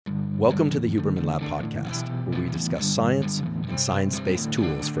Welcome to the Huberman Lab podcast, where we discuss science and science-based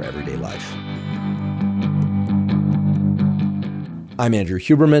tools for everyday life. I'm Andrew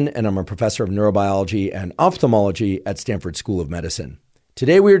Huberman, and I'm a professor of neurobiology and ophthalmology at Stanford School of Medicine.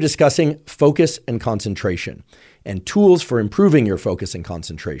 Today we are discussing focus and concentration, and tools for improving your focus and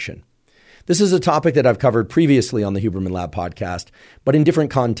concentration. This is a topic that I've covered previously on the Huberman Lab podcast, but in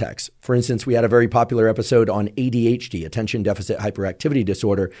different contexts. For instance, we had a very popular episode on ADHD, attention deficit hyperactivity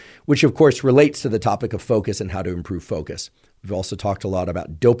disorder, which of course relates to the topic of focus and how to improve focus. We've also talked a lot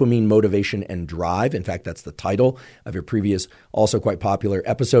about dopamine, motivation, and drive. In fact, that's the title of a previous, also quite popular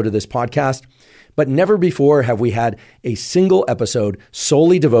episode of this podcast. But never before have we had a single episode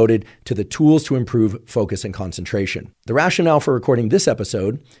solely devoted to the tools to improve focus and concentration. The rationale for recording this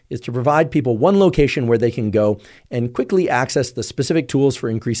episode is to provide people one location where they can go and quickly access the specific tools for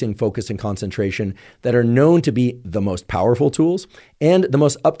increasing focus and concentration that are known to be the most powerful tools and the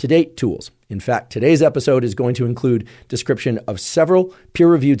most up-to-date tools. In fact, today's episode is going to include description of several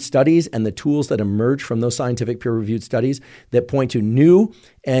peer-reviewed studies and the tools that emerge from those scientific peer-reviewed studies that point to new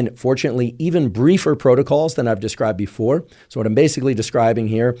and fortunately even briefer protocols than I've described before. So what I'm basically describing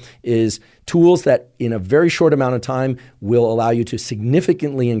here is tools that in a very short amount of time will allow you to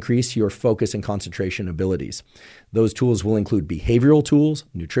significantly increase your focus and concentration abilities. Those tools will include behavioral tools,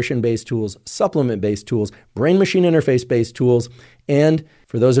 nutrition-based tools, supplement-based tools, brain-machine interface-based tools, and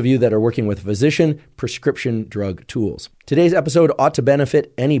for those of you that are working with a physician, prescription drug tools. Today's episode ought to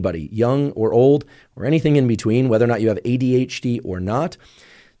benefit anybody, young or old, or anything in between, whether or not you have ADHD or not.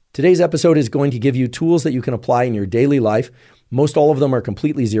 Today's episode is going to give you tools that you can apply in your daily life. Most all of them are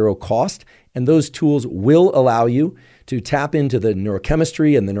completely zero cost, and those tools will allow you to tap into the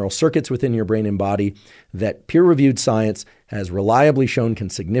neurochemistry and the neural circuits within your brain and body that peer-reviewed science has reliably shown can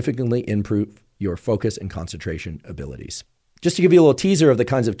significantly improve your focus and concentration abilities. Just to give you a little teaser of the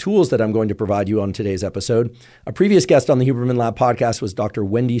kinds of tools that I'm going to provide you on today's episode, a previous guest on the Huberman Lab podcast was Dr.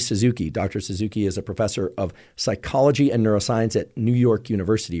 Wendy Suzuki. Dr. Suzuki is a professor of psychology and neuroscience at New York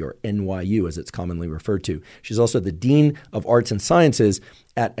University, or NYU as it's commonly referred to. She's also the Dean of Arts and Sciences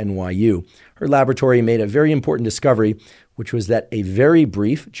at NYU. Her laboratory made a very important discovery, which was that a very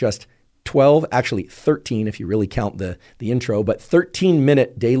brief, just 12, actually 13 if you really count the intro, but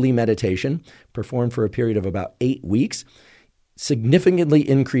 13-minute daily meditation performed for a period of about 8 weeks significantly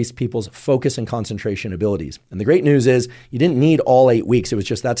increased people's focus and concentration abilities. And the great news is you didn't need all 8 weeks. It was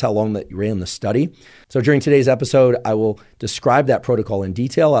just that's how long that you ran the study. So during today's episode, I will describe that protocol in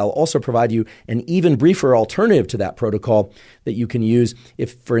detail. I'll also provide you an even briefer alternative to that protocol that you can use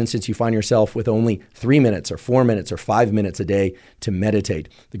if, for instance, you find yourself with only 3 minutes or 4 minutes or 5 minutes a day to meditate.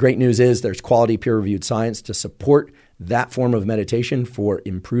 The great news is there's quality peer-reviewed science to support that form of meditation for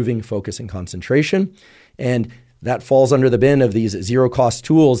improving focus and concentration. And that falls under the bin of these zero-cost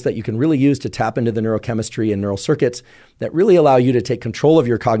tools that you can really use to tap into the neurochemistry and neural circuits that really allow you to take control of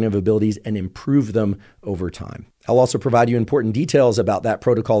your cognitive abilities and improve them over time. I'll also provide you important details about that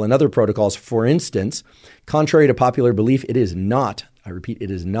protocol and other protocols. For instance, contrary to popular belief, it is not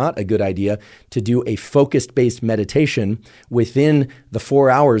a good idea to do a focus-based meditation within the 4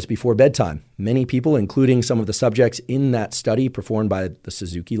 hours before bedtime. Many people, including some of the subjects in that study performed by the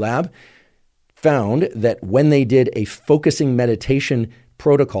Suzuki Lab, found that when they did a focusing meditation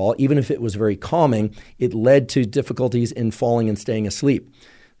protocol, even if it was very calming, it led to difficulties in falling and staying asleep.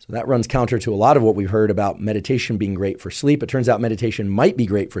 So that runs counter to a lot of what we've heard about meditation being great for sleep. It turns out meditation might be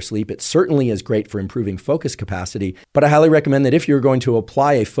great for sleep. It certainly is great for improving focus capacity. But I highly recommend that if you're going to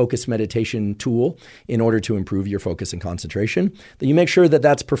apply a focus meditation tool in order to improve your focus and concentration, that you make sure that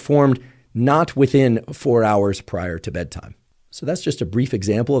that's performed not within 4 hours prior to bedtime. So that's just a brief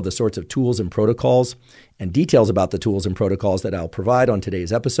example of the sorts of tools and protocols and details about the tools and protocols that I'll provide on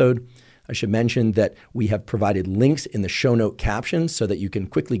today's episode. I should mention that we have provided links in the show note captions so that you can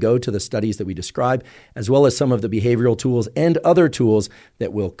quickly go to the studies that we describe, as well as some of the behavioral tools and other tools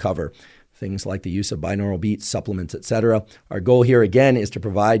that we'll cover. Things like the use of binaural beats, supplements, etc. Our goal here, again, is to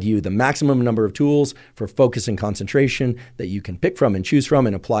provide you the maximum number of tools for focus and concentration that you can pick from and choose from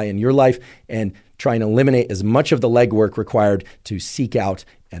and apply in your life, and try and eliminate as much of the legwork required to seek out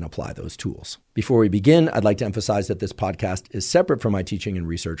and apply those tools. Before we begin, I'd like to emphasize that this podcast is separate from my teaching and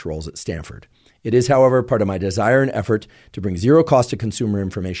research roles at Stanford. It is, however, part of my desire and effort to bring zero cost to consumer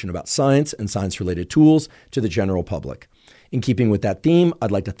information about science and science-related tools to the general public. In keeping with that theme,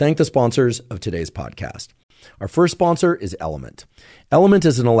 I'd like to thank the sponsors of today's podcast. Our first sponsor is Element. Element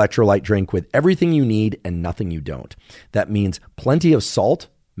is an electrolyte drink with everything you need and nothing you don't. That means plenty of salt,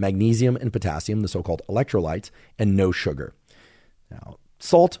 magnesium, and potassium, the so-called electrolytes, and no sugar. Now,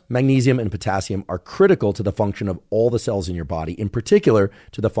 Salt, magnesium, and potassium are critical to the function of all the cells in your body, in particular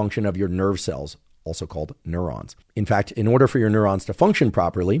to the function of your nerve cells, also called neurons. In fact, in order for your neurons to function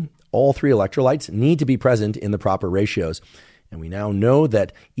properly, all three electrolytes need to be present in the proper ratios. And we now know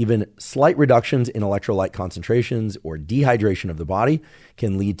that even slight reductions in electrolyte concentrations or dehydration of the body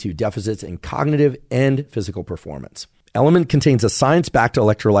can lead to deficits in cognitive and physical performance. Element contains a science-backed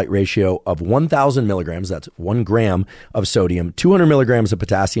electrolyte ratio of 1,000 milligrams, that's 1 gram of sodium, 200 milligrams of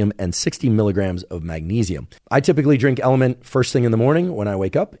potassium, and 60 milligrams of magnesium. I typically drink Element first thing in the morning when I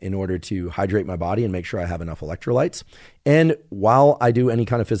wake up in order to hydrate my body and make sure I have enough electrolytes. And while I do any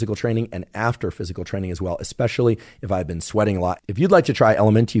kind of physical training and after physical training as well, especially if I've been sweating a lot. If you'd like to try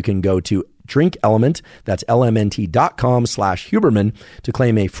Element, you can go to Drink Element, that's lmnt.com/Huberman to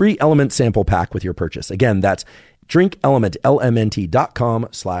claim a free Element sample pack with your purchase. Again, that's Drink Element,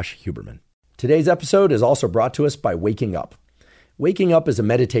 lmnt.com/Huberman. Today's episode is also brought to us by Waking Up. Waking Up is a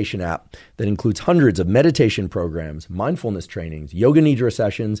meditation app that includes hundreds of meditation programs, mindfulness trainings, yoga nidra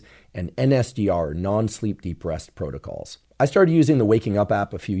sessions, and NSDR, non-sleep deep rest protocols. I started using the Waking Up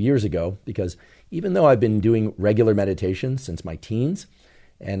app a few years ago because even though I've been doing regular meditation since my teens,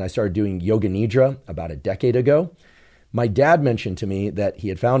 and I started doing yoga nidra about a decade ago, my dad mentioned to me that he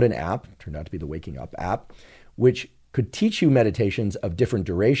had found an app, turned out to be the Waking Up app, which could teach you meditations of different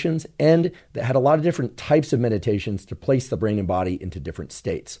durations and that had a lot of different types of meditations to place the brain and body into different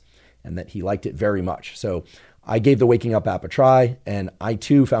states, and that he liked it very much. So I gave the Waking Up app a try, and I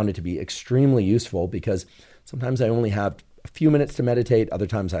too found it to be extremely useful because sometimes I only have a few minutes to meditate, other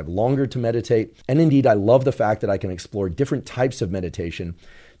times I have longer to meditate. And indeed, I love the fact that I can explore different types of meditation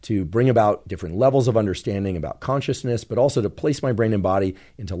to bring about different levels of understanding about consciousness, but also to place my brain and body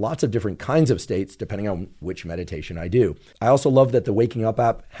into lots of different kinds of states depending on which meditation I do. I also love that the Waking Up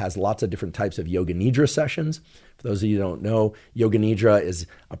app has lots of different types of yoga nidra sessions. For those of you who don't know, yoga nidra is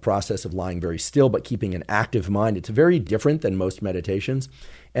a process of lying very still but keeping an active mind. It's very different than most meditations.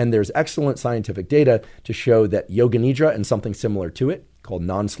 And there's excellent scientific data to show that yoga nidra and something similar to it, called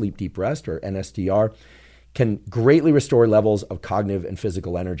non-sleep deep rest or NSDR, can greatly restore levels of cognitive and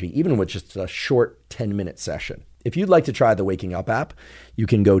physical energy, even with just a short 10-minute session. If you'd like to try the Waking Up app, you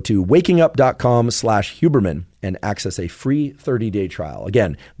can go to wakingup.com/Huberman and access a free 30-day trial.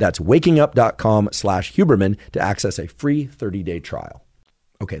 Again, that's wakingup.com/Huberman to access a free 30-day trial.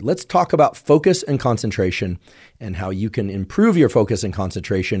 Okay, let's talk about focus and concentration and how you can improve your focus and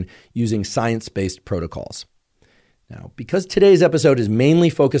concentration using science-based protocols. Now, because today's episode is mainly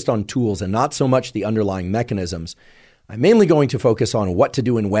focused on tools and not so much the underlying mechanisms, I'm mainly going to focus on what to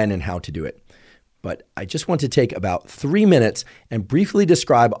do and when and how to do it. But I just want to take about 3 minutes and briefly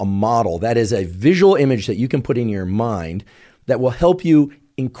describe a model, that is a visual image that you can put in your mind that will help you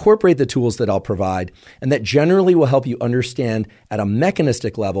incorporate the tools that I'll provide and that generally will help you understand at a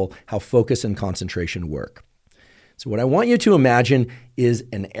mechanistic level how focus and concentration work. So what I want you to imagine is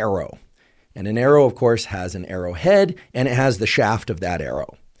an arrow. And an arrow, of course, has an arrowhead, and it has the shaft of that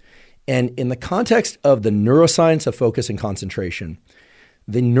arrow. And in the context of the neuroscience of focus and concentration,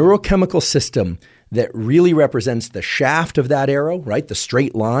 the neurochemical system that really represents the shaft of that arrow, right, the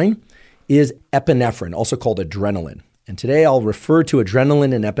straight line, is epinephrine, also called adrenaline. And today I'll refer to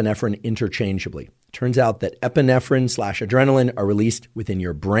adrenaline and epinephrine interchangeably. It turns out that epinephrine/adrenaline are released within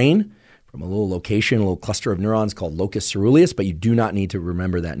your brain from a little location, a little cluster of neurons called locus coeruleus, but you do not need to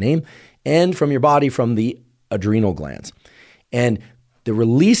remember that name, and from your body from the adrenal glands. And the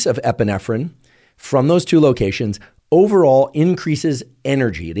release of epinephrine from those two locations overall increases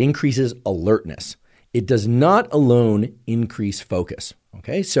energy. It increases alertness. It does not alone increase focus.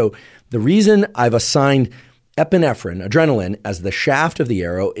 Okay, so the reason I've assigned epinephrine, adrenaline, as the shaft of the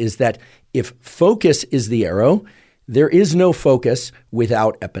arrow is that if focus is the arrow, there is no focus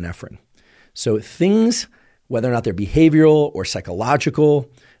without epinephrine. So things, whether or not they're behavioral or psychological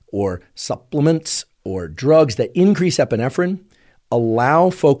or supplements or drugs that increase epinephrine, allow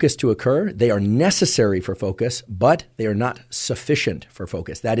focus to occur. They are necessary for focus, but they are not sufficient for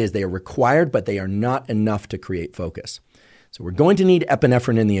focus. That is, they are required, but they are not enough to create focus. So we're going to need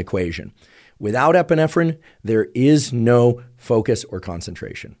epinephrine in the equation. Without epinephrine, there is no focus or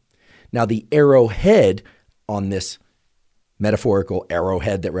concentration. Now, the arrowhead on this metaphorical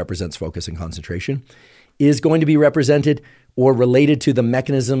arrowhead that represents focus and concentration is going to be represented or related to the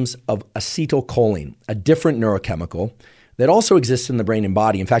mechanisms of acetylcholine, a different neurochemical that also exists in the brain and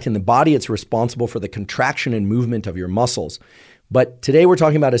body. In fact, in the body, it's responsible for the contraction and movement of your muscles. But today we're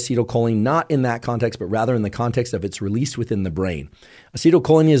talking about acetylcholine not in that context, but rather in the context of it's released within the brain.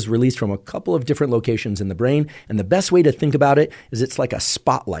 Acetylcholine is released from a couple of different locations in the brain, and the best way to think about it is it's like a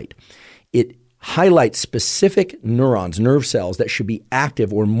spotlight. It highlight specific neurons, nerve cells that should be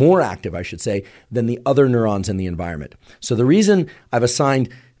active, or more active, I should say, than the other neurons in the environment. So the reason I've assigned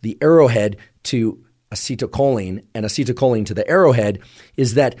the arrowhead to acetylcholine and acetylcholine to the arrowhead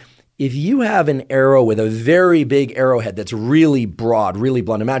is that if you have an arrow with a very big arrowhead that's really broad, really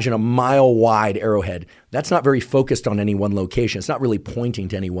blunt, imagine a mile-wide arrowhead, that's not very focused on any one location. It's not really pointing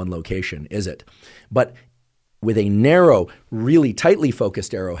to any one location, is it? But with a narrow, really tightly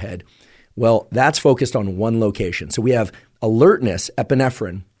focused arrowhead, well, that's focused on one location. So we have alertness,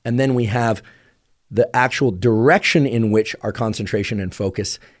 epinephrine, and then we have the actual direction in which our concentration and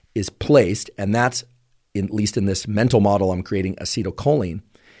focus is placed, and that's, at least in this mental model I'm creating, acetylcholine.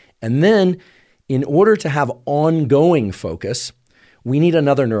 And then in order to have ongoing focus, we need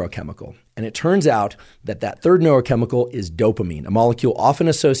another neurochemical. And it turns out that that third neurochemical is dopamine, a molecule often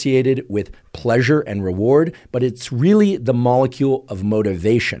associated with pleasure and reward, but it's really the molecule of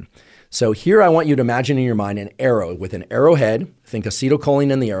motivation. So here I want you to imagine in your mind an arrow with an arrowhead, think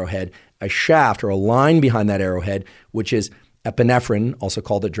acetylcholine in the arrowhead, a shaft or a line behind that arrowhead, which is epinephrine, also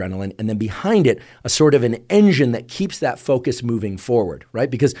called adrenaline, and then behind it, a sort of an engine that keeps that focus moving forward, right?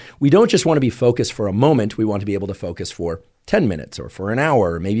 Because we don't just want to be focused for a moment, we want to be able to focus for 10 minutes or for an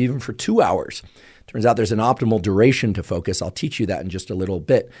hour or maybe even for 2 hours. Turns out there's an optimal duration to focus. I'll teach you that in just a little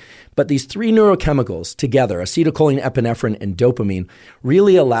bit. But these three neurochemicals together, acetylcholine, epinephrine, and dopamine,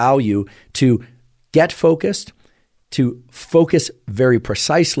 really allow you to get focused, to focus very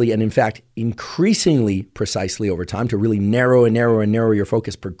precisely, and in fact, increasingly precisely over time, to really narrow and narrow and narrow your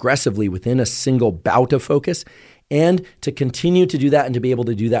focus progressively within a single bout of focus, and to continue to do that and to be able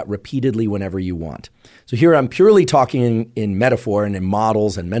to do that repeatedly whenever you want. So here I'm purely talking in metaphor and in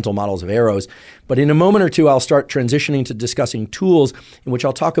models and mental models of arrows, but in a moment or two, I'll start transitioning to discussing tools in which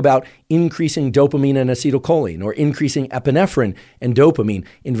I'll talk about increasing dopamine and acetylcholine, or increasing epinephrine and dopamine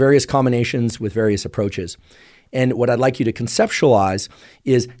in various combinations with various approaches. And what I'd like you to conceptualize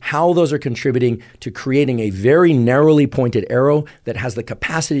is how those are contributing to creating a very narrowly pointed arrow that has the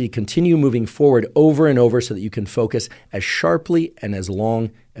capacity to continue moving forward over and over so that you can focus as sharply and as long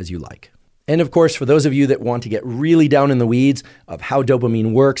as you like. And of course, for those of you that want to get really down in the weeds of how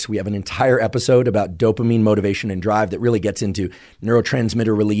dopamine works, we have an entire episode about dopamine motivation and drive that really gets into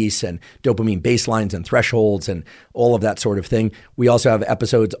neurotransmitter release and dopamine baselines and thresholds and all of that sort of thing. We also have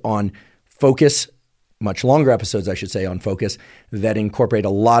episodes on focus, much longer episodes, I should say, on focus that incorporate a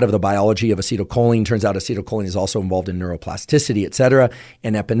lot of the biology of acetylcholine. Turns out acetylcholine is also involved in neuroplasticity, et cetera.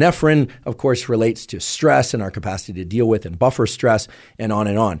 And epinephrine, of course, relates to stress and our capacity to deal with and buffer stress, and on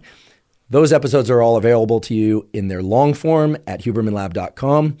and on. Those episodes are all available to you in their long form at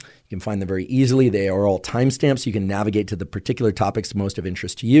hubermanlab.com. You can find them very easily. They are all timestamps, so you can navigate to the particular topics most of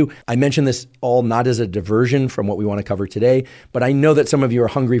interest to you. I mention this all not as a diversion from what we want to cover today, but I know that some of you are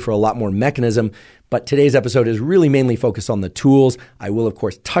hungry for a lot more mechanism. But today's episode is really mainly focused on the tools. I will, of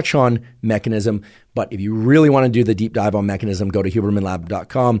course, touch on mechanism, but if you really want to do the deep dive on mechanism, go to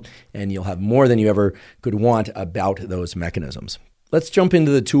hubermanlab.com and you'll have more than you ever could want about those mechanisms. Let's jump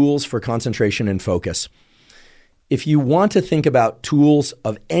into the tools for concentration and focus. If you want to think about tools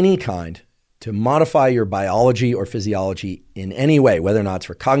of any kind to modify your biology or physiology in any way, whether or not it's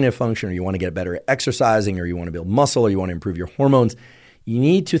for cognitive function, or you want to get better at exercising, or you want to build muscle, or you want to improve your hormones, you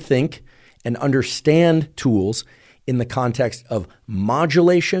need to think and understand tools in the context of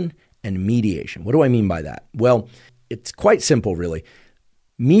modulation and mediation. What do I mean by that? Well, it's quite simple, really.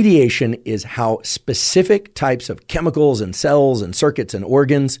 Mediation is how specific types of chemicals and cells and circuits and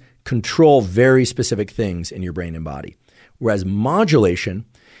organs control very specific things in your brain and body. Whereas modulation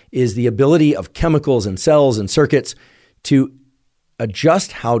is the ability of chemicals and cells and circuits to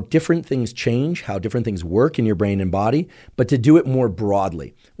adjust how different things change, how different things work in your brain and body, but to do it more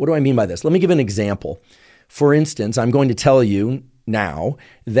broadly. What do I mean by this? Let me give an example. For instance, I'm going to tell you now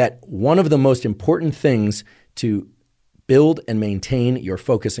that one of the most important things to build and maintain your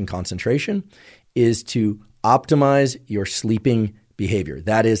focus and concentration is to optimize your sleeping behavior.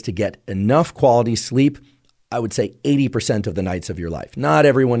 That is to get enough quality sleep, I would say 80% of the nights of your life. Not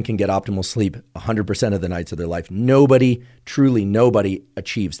everyone can get optimal sleep 100% of the nights of their life. Nobody, truly nobody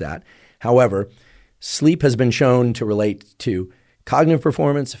achieves that. However, sleep has been shown to relate to cognitive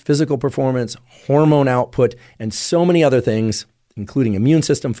performance, physical performance, hormone output, and so many other things, including immune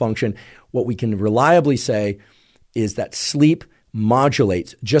system function. What we can reliably say is that sleep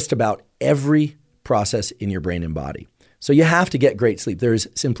modulates just about every process in your brain and body. So you have to get great sleep. There is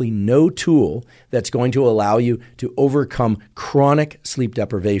simply no tool that's going to allow you to overcome chronic sleep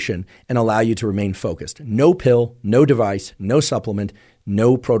deprivation and allow you to remain focused. No pill, no device, no supplement,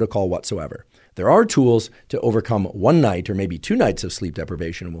 no protocol whatsoever. There are tools to overcome one night or maybe 2 nights of sleep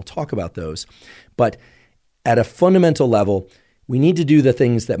deprivation, and we'll talk about those. But at a fundamental level, we need to do the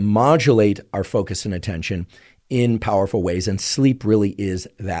things that modulate our focus and attention in powerful ways, and sleep really is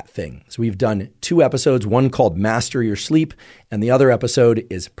that thing. So we've done 2 episodes, one called Master Your Sleep, and the other episode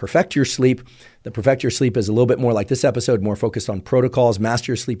is Perfect Your Sleep. The Perfect Your Sleep is a little bit more like this episode, more focused on protocols.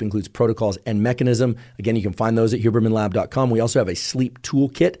 Master Your Sleep includes protocols and mechanism. Again, you can find those at hubermanlab.com. We also have a sleep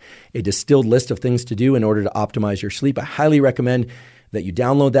toolkit, a distilled list of things to do in order to optimize your sleep. I highly recommend that you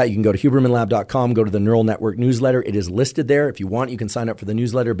download that. You can go to hubermanlab.com, go to the Neural Network newsletter. It is listed there. If you want, you can sign up for the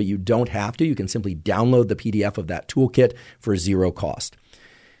newsletter, but you don't have to. You can simply download the PDF of that toolkit for 0 cost.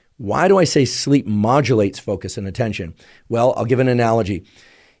 Why do I say sleep modulates focus and attention? Well, I'll give an analogy.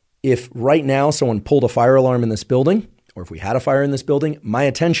 If right now someone pulled a fire alarm in this building, or if we had a fire in this building, my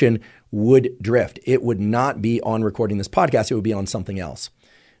attention would drift. It would not be on recording this podcast. It would be on something else.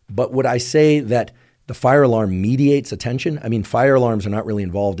 But would I say that the fire alarm mediates attention? I mean, fire alarms are not really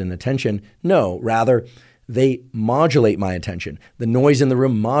involved in attention. No, rather, they modulate my attention. The noise in the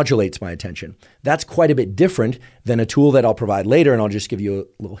room modulates my attention. That's quite a bit different than a tool that I'll provide later, and I'll just give you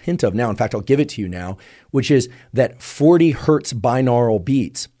a little hint of now. In fact, I'll give it to you now, which is that 40 hertz binaural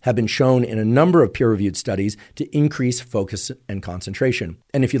beats have been shown in a number of peer-reviewed studies to increase focus and concentration.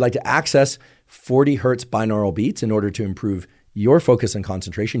 And if you'd like to access 40 hertz binaural beats in order to improve your focus and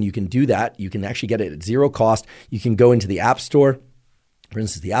concentration, you can do that. You can actually get it at 0 cost. You can go into the App Store, for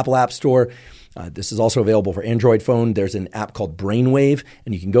instance, the Apple App Store. This is also available for Android phone. There's an app called Brainwave,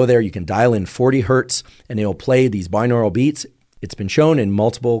 and you can go there. You can dial in 40 hertz, and it'll play these binaural beats. It's been shown in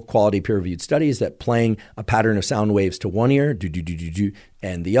multiple quality peer-reviewed studies that playing a pattern of sound waves to one ear, do-do-do-do-do,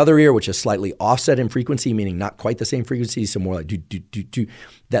 and the other ear, which is slightly offset in frequency, meaning not quite the same frequency, so more like do-do-do-do,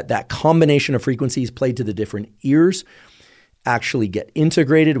 that combination of frequencies played to the different ears actually get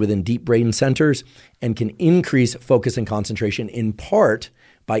integrated within deep brain centers and can increase focus and concentration in part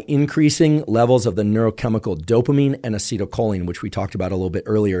by increasing levels of the neurochemical dopamine and acetylcholine, which we talked about a little bit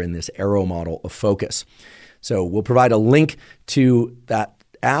earlier in this Arrow model of focus. So we'll provide a link to that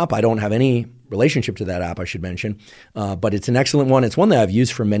app. I don't have any relationship to that app, I should mention, but it's an excellent one. It's one that I've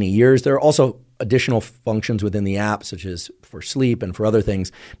used for many years. There are also additional functions within the app, such as for sleep and for other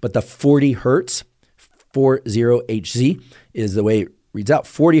things, but the 40 hertz 40HZ is the way it reads out.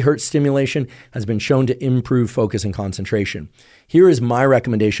 40 hertz stimulation has been shown to improve focus and concentration. Here is my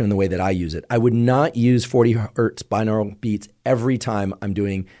recommendation in the way that I use it. I would not use 40 hertz binaural beats every time I'm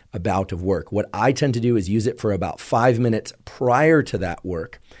doing a bout of work. What I tend to do is use it for about 5 minutes prior to that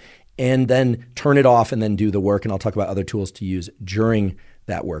work and then turn it off and then do the work. And I'll talk about other tools to use during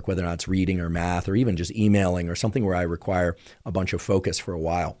that work, whether or not it's reading or math or even just emailing or something where I require a bunch of focus for a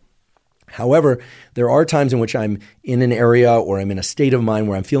while. However, there are times in which I'm in an area or I'm in a state of mind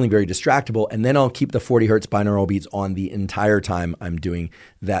where I'm feeling very distractible, and then I'll keep the 40 hertz binaural beats on the entire time I'm doing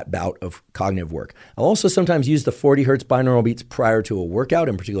that bout of cognitive work. I'll also sometimes use the 40 hertz binaural beats prior to a workout,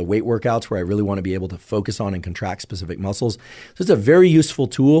 in particular weight workouts where I really want to be able to focus on and contract specific muscles. So it's a very useful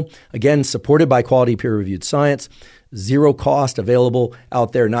tool, again, supported by quality peer-reviewed science, 0 cost, available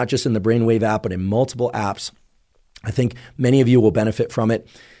out there, not just in the Brainwave app, but in multiple apps. I think many of you will benefit from it.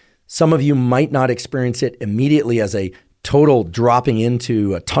 Some of you might not experience it immediately as a total dropping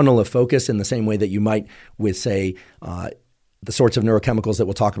into a tunnel of focus in the same way that you might with, say, the sorts of neurochemicals that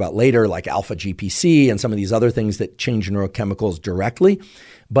we'll talk about later, like alpha GPC and some of these other things that change neurochemicals directly.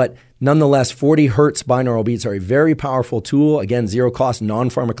 But nonetheless, 40 hertz binaural beats are a very powerful tool. Again, 0 cost,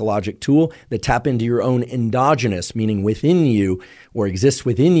 non-pharmacologic tool that tap into your own endogenous, meaning within you or exists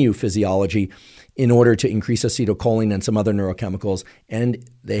within you physiology in order to increase acetylcholine and some other neurochemicals. And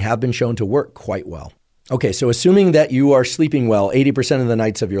they have been shown to work quite well. Okay, so assuming that you are sleeping well 80% of the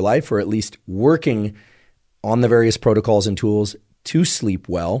nights of your life, or at least working on the various protocols and tools to sleep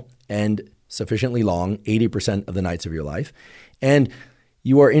well and sufficiently long 80% of the nights of your life, and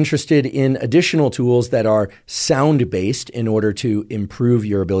you are interested in additional tools that are sound-based in order to improve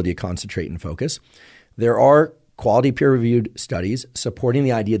your ability to concentrate and focus, there are quality peer-reviewed studies supporting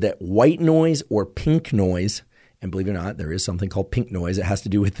the idea that white noise or pink noise, and believe it or not, there is something called pink noise. It has to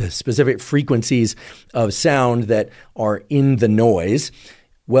do with the specific frequencies of sound that are in the noise.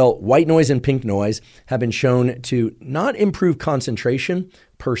 Well, white noise and pink noise have been shown to not improve concentration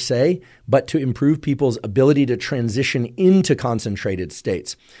per se, but to improve people's ability to transition into concentrated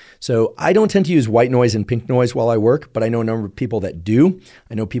states. So I don't tend to use white noise and pink noise while I work, but I know a number of people that do.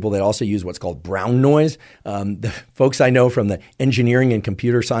 I know people that also use what's called brown noise. The folks I know from the engineering and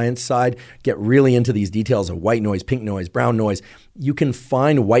computer science side get really into these details of white noise, pink noise, brown noise. You can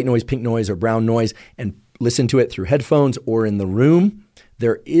find white noise, pink noise, or brown noise and listen to it through headphones or in the room.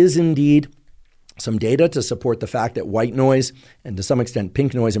 There is indeed some data to support the fact that white noise and to some extent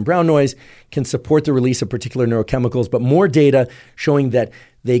pink noise and brown noise can support the release of particular neurochemicals, but more data showing that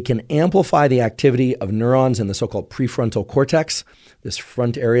they can amplify the activity of neurons in the so-called prefrontal cortex, this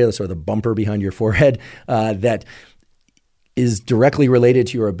front area, sort of the bumper behind your forehead, that is directly related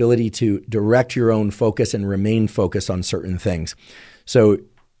to your ability to direct your own focus and remain focused on certain things. So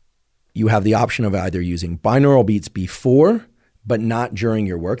you have the option of either using binaural beats before but not during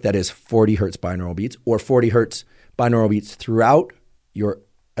your work, that is 40 hertz binaural beats, or 40 hertz binaural beats throughout your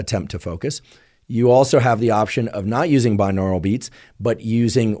attempt to focus. You also have the option of not using binaural beats, but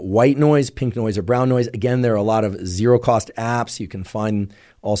using white noise, pink noise, or brown noise. Again, there are a lot of zero-cost apps. You can find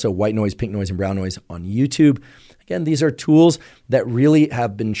also white noise, pink noise, and brown noise on YouTube. Again, these are tools that really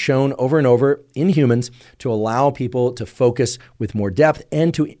have been shown over and over in humans to allow people to focus with more depth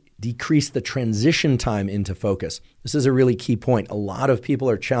and to decrease the transition time into focus. This is a really key point. A lot of people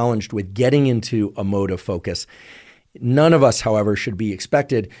are challenged with getting into a mode of focus. None of us, however, should be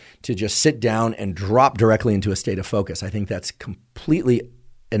expected to just sit down and drop directly into a state of focus. I think that's completely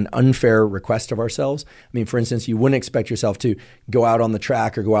an unfair request of ourselves. I mean, for instance, you wouldn't expect yourself to go out on the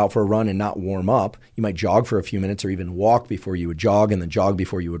track or go out for a run and not warm up. You might jog for a few minutes or even walk before you would jog and then jog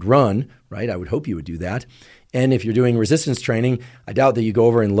before you would run, right? I would hope you would do that. And if you're doing resistance training, I doubt that you go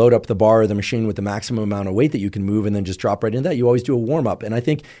over and load up the bar or the machine with the maximum amount of weight that you can move and then just drop right into that. You always do a warm-up. And I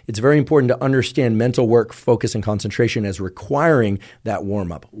think it's very important to understand mental work, focus, and concentration as requiring that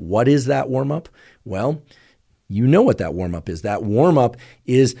warm-up. What is that warm-up? Well, you know what that warm-up is. That warm-up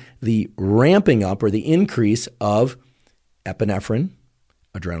is the ramping up or the increase of epinephrine,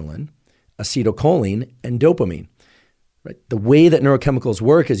 adrenaline, acetylcholine, and dopamine. Right? The way that neurochemicals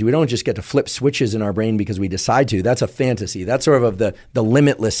work is we don't just get to flip switches in our brain because we decide to. That's a fantasy. That's sort of the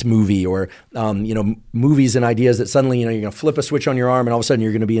Limitless movie or movies and ideas that suddenly you're going to flip a switch on your arm and all of a sudden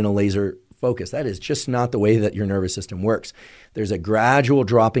you're going to be in a laser focus. That is just not the way that your nervous system works. There's a gradual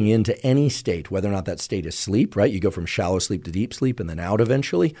dropping into any state, whether or not that state is sleep, right? You go from shallow sleep to deep sleep and then out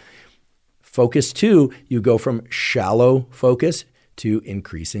eventually. Focus 2, you go from shallow focus to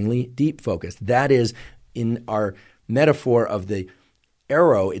increasingly deep focus. That is in our metaphor of the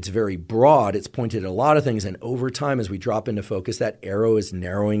arrow. It's very broad. It's pointed at a lot of things. And over time, as we drop into focus, that arrow is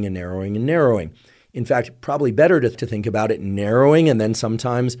narrowing and narrowing and narrowing. In fact, probably better to think about it narrowing and then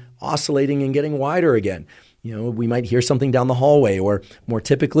sometimes oscillating and getting wider again. You know, we might hear something down the hallway, or more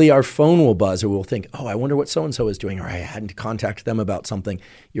typically our phone will buzz, or we'll think, oh, I wonder what so-and-so is doing, or I hadn't to contact them about something.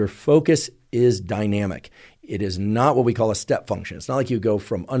 Your focus is dynamic. It is not what we call a step function. It's not like you go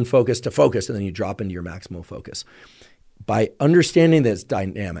from unfocused to focus and then you drop into your maximal focus. By understanding that it's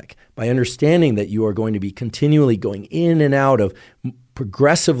dynamic, by understanding that you are going to be continually going in and out of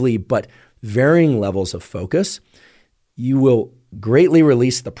progressively but varying levels of focus, you will greatly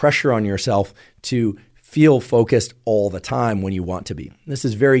release the pressure on yourself to feel focused all the time when you want to be. This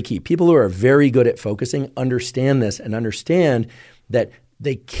is very key. People who are very good at focusing understand this and understand that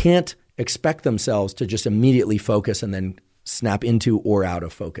they can't expect themselves to just immediately focus and then snap into or out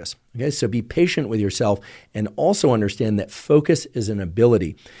of focus. Okay, so be patient with yourself and also understand that focus is an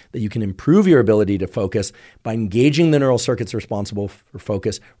ability, that you can improve your ability to focus by engaging the neural circuits responsible for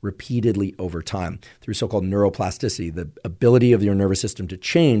focus repeatedly over time through so-called neuroplasticity, the ability of your nervous system to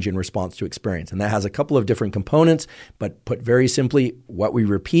change in response to experience. And that has a couple of different components, but put very simply, what we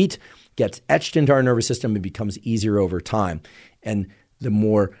repeat gets etched into our nervous system and becomes easier over time. And the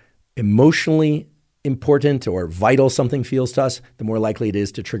more emotionally important or vital something feels to us, the more likely it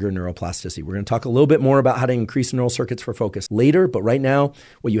is to trigger neuroplasticity. We're going to talk a little bit more about how to increase neural circuits for focus later, but right now,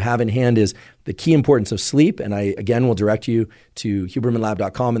 what you have in hand is the key importance of sleep. And I, again, will direct you to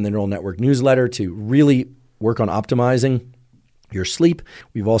hubermanlab.com and the Neural Network newsletter to really work on optimizing your sleep.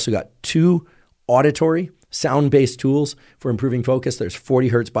 We've also got 2 auditory sound-based tools for improving focus. There's 40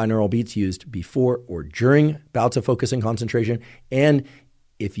 hertz binaural beats used before or during bouts of focus and concentration. And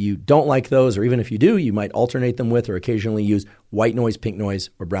if you don't like those, or even if you do, you might alternate them with or occasionally use white noise, pink noise,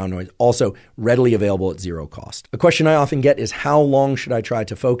 or brown noise, also readily available at zero cost. A question I often get is, how long should I try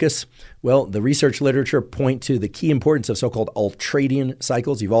to focus? Well, the research literature point to the key importance of so-called ultradian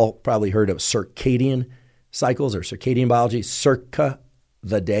cycles. You've all probably heard of circadian cycles or circadian biology. Circa,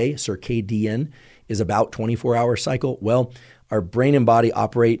 the day, circadian, is about 24-hour cycle. Well, our brain and body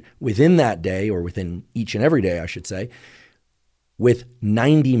operate within that day, or within each and every day, I should say, with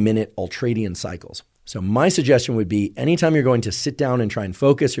 90-minute ultradian cycles. So my suggestion would be anytime you're going to sit down and try and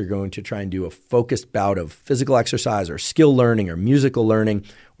focus, you're going to try and do a focused bout of physical exercise or skill learning or musical learning,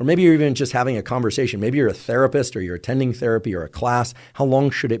 or maybe you're even just having a conversation. Maybe you're a therapist or you're attending therapy or a class. How long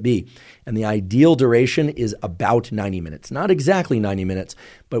should it be? And the ideal duration is about 90 minutes. Not exactly 90 minutes,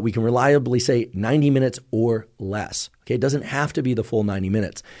 but we can reliably say 90 minutes or less. Okay, it doesn't have to be the full 90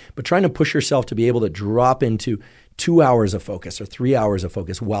 minutes, but trying to push yourself to be able to drop into 2 hours of focus or 3 hours of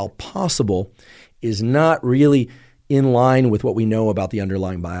focus while possible is not really in line with what we know about the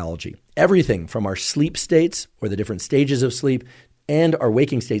underlying biology. Everything from our sleep states or the different stages of sleep and our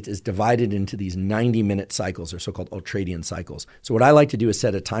waking states is divided into these 90-minute cycles or so-called ultradian cycles. So what I like to do is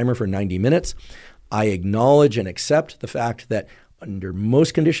set a timer for 90 minutes. I acknowledge and accept the fact that under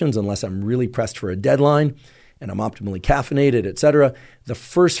most conditions, unless I'm really pressed for a deadline and I'm optimally caffeinated, et cetera, the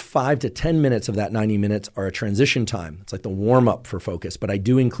first 5 to 10 minutes of that 90 minutes are a transition time. It's like the warm-up for focus, but I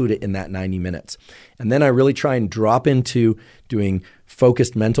do include it in that 90 minutes. And then I really try and drop into doing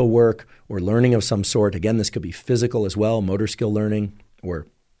focused mental work or learning of some sort. Again, this could be physical as well, motor skill learning, or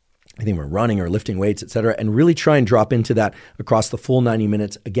I think we're running or lifting weights, et cetera, and really try and drop into that across the full 90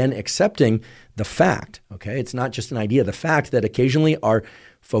 minutes. Again, accepting the fact, okay, it's not just an idea, the fact that occasionally our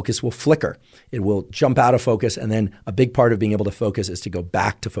focus will flicker. It will jump out of focus, and then a big part of being able to focus is to go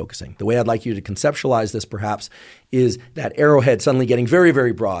back to focusing. The way I'd like you to conceptualize this perhaps is that arrowhead suddenly getting very,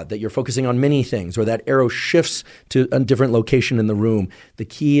 very broad, that you're focusing on many things, or that arrow shifts to a different location in the room. The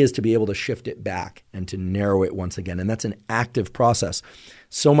key is to be able to shift it back and to narrow it once again, and that's an active process.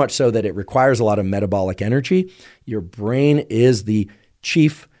 So much so that it requires a lot of metabolic energy. Your brain is the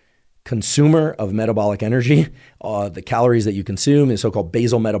chief consumer of metabolic energy. The calories that you consume is so-called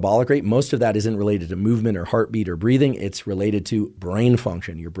basal metabolic rate. Most of that isn't related to movement or heartbeat or breathing. It's related to brain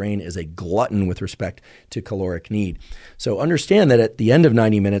function. Your brain is a glutton with respect to caloric need. So understand that at the end of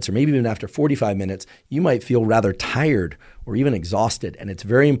 90 minutes, or maybe even after 45 minutes, you might feel rather tired or even exhausted. And it's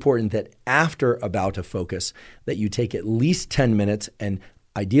very important that after a bout of focus, that you take at least 10 minutes and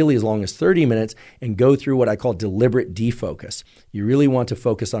ideally as long as 30 minutes, and go through what I call deliberate defocus. You really want to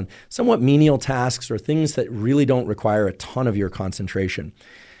focus on somewhat menial tasks or things that really don't require a ton of your concentration.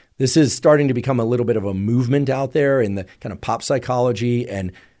 This is starting to become a little bit of a movement out there in the kind of pop psychology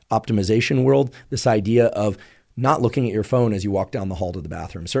and optimization world, this idea of not looking at your phone as you walk down the hall to the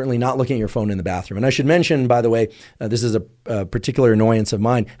bathroom, certainly not looking at your phone in the bathroom. And I should mention, by the way, this is a particular annoyance of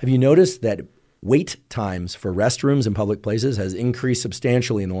mine. Have you noticed that wait times for restrooms in public places has increased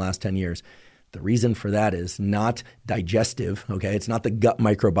substantially in the last 10 years. The reason for that is not digestive, okay? It's not the gut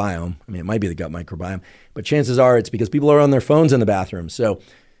microbiome. I mean, it might be the gut microbiome, but chances are it's because people are on their phones in the bathroom. So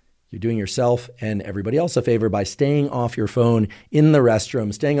you're doing yourself and everybody else a favor by staying off your phone in the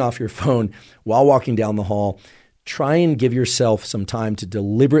restroom, staying off your phone while walking down the hall. Try and give yourself some time to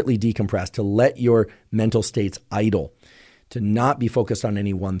deliberately decompress, to let your mental states idle, to not be focused on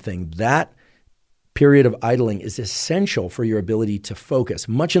any one thing. That period of idling is essential for your ability to focus,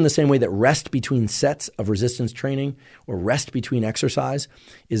 much in the same way that rest between sets of resistance training or rest between exercise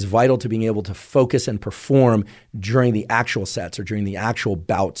is vital to being able to focus and perform during the actual sets or during the actual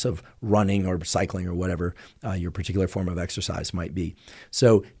bouts of running or cycling or whatever your particular form of exercise might be.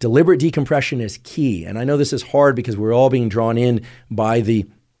 So deliberate decompression is key. And I know this is hard because we're all being drawn in by the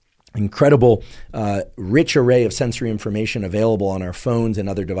incredible, rich array of sensory information available on our phones and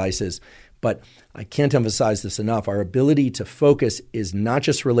other devices. But I can't emphasize this enough. Our ability to focus is not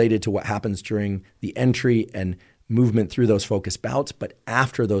just related to what happens during the entry and movement through those focus bouts, but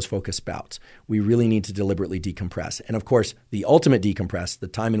after those focus bouts, we really need to deliberately decompress. And of course, the ultimate decompress, the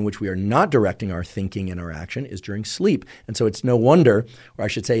time in which we are not directing our thinking and our action, is during sleep. And so it's no wonder, or I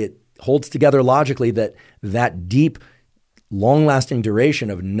should say it holds together logically, that deep, long-lasting duration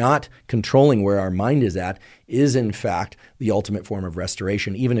of not controlling where our mind is at is, in fact, the ultimate form of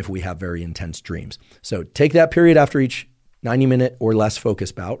restoration, even if we have very intense dreams. So take that period after each 90-minute or less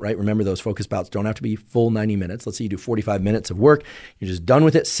focus bout, right? Remember, those focus bouts don't have to be full 90 minutes. Let's say you do 45 minutes of work. You're just done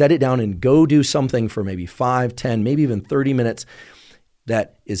with it. Set it down and go do something for maybe 5, 10, maybe even 30 minutes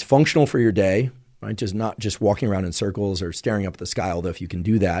that is functional for your day, right? Just not just walking around in circles or staring up at the sky, although if you can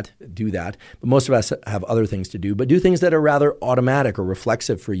do that. But most of us have other things to do, but do things that are rather automatic or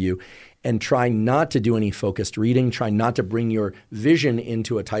reflexive for you, and try not to do any focused reading. Try not to bring your vision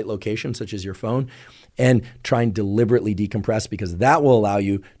into a tight location, such as your phone, and try and deliberately decompress, because that will allow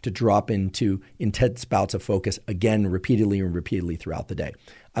you to drop into intense bouts of focus again, repeatedly and repeatedly throughout the day.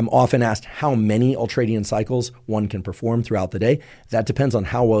 I'm often asked how many ultradian cycles one can perform throughout the day. That depends on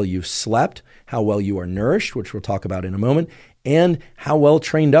how well you've slept, how well you are nourished, which we'll talk about in a moment, and how well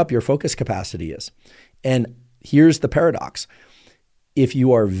trained up your focus capacity is. And here's the paradox. if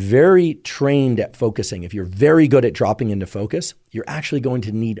you are very trained at focusing, if you're very good at dropping into focus, you're actually going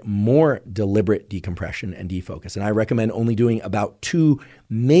to need more deliberate decompression and defocus. And I recommend only doing about 2,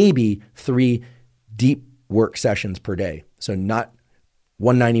 maybe 3 deep work sessions per day. So not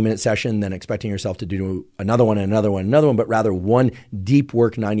one 90-minute session, then expecting yourself to do another one, but rather one deep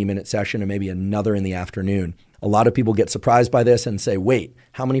work 90-minute session and maybe another in the afternoon. A lot of people get surprised by this and say, wait,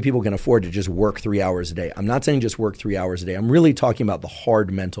 how many people can afford to just work 3 hours a day? I'm not saying just work 3 hours a day. I'm really talking about the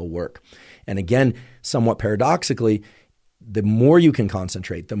hard mental work. And again, somewhat paradoxically, the more you can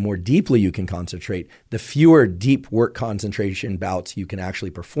concentrate, the more deeply you can concentrate, the fewer deep work concentration bouts you can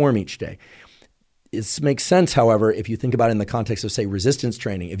actually perform each day. It makes sense, however, if you think about it in the context of, say, resistance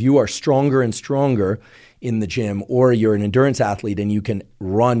training. If you are stronger and stronger in the gym, or you're an endurance athlete and you can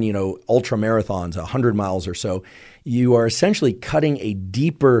run, ultra marathons, 100 miles or so, you are essentially cutting a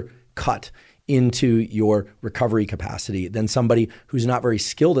deeper cut into your recovery capacity than somebody who's not very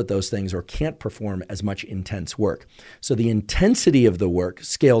skilled at those things or can't perform as much intense work. So the intensity of the work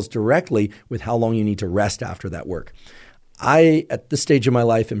scales directly with how long you need to rest after that work. I, at this stage of my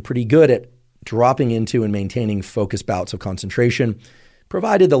life, am pretty good at dropping into and maintaining focused bouts of concentration,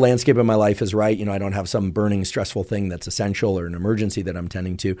 provided the landscape of my life is right. I don't have some burning, stressful thing that's essential or an emergency that I'm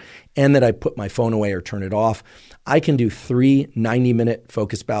tending to, and that I put my phone away or turn it off. I can do 3 90-minute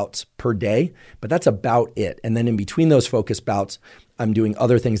focus bouts per day, but that's about it. And then in between those focus bouts, I'm doing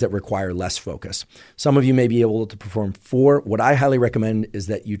other things that require less focus. Some of you may be able to perform 4. What I highly recommend is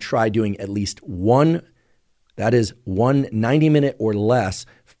that you try doing at least one 90-minute or less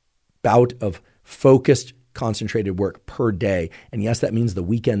bout of focused, concentrated work per day. And yes, that means the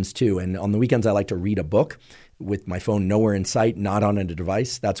weekends too. And on the weekends, I like to read a book with my phone nowhere in sight, not on a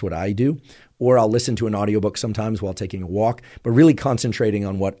device. That's what I do. Or I'll listen to an audiobook sometimes while taking a walk, but really concentrating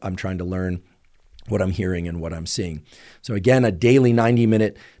on what I'm trying to learn, what I'm hearing, and what I'm seeing. So again, a daily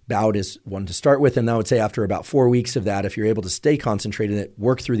 90-minute bout is one to start with. And I would say after about 4 weeks of that, if you're able to stay concentrated and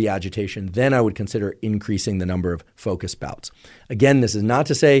work through the agitation, then I would consider increasing the number of focus bouts. Again, this is not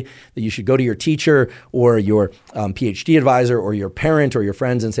to say that you should go to your teacher or your PhD advisor or your parent or your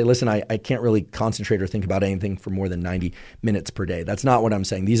friends and say, listen, I can't really concentrate or think about anything for more than 90 minutes per day. That's not what I'm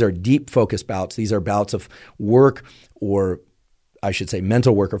saying. These are deep focus bouts. These are bouts of work, or I should say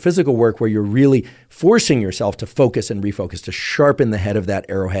mental work or physical work, where you're really forcing yourself to focus and refocus, to sharpen the head of that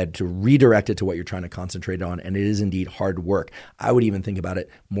arrowhead, to redirect it to what you're trying to concentrate on. And it is indeed hard work. I would even think about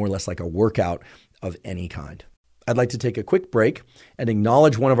it more or less like a workout of any kind. I'd like to take a quick break and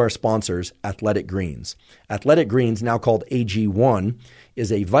acknowledge one of our sponsors, Athletic Greens. Athletic Greens, now called AG1,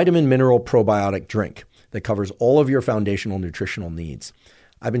 is a vitamin mineral probiotic drink that covers all of your foundational nutritional needs.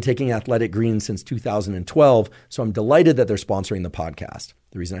 I've been taking Athletic Greens since 2012, so I'm delighted that they're sponsoring the podcast.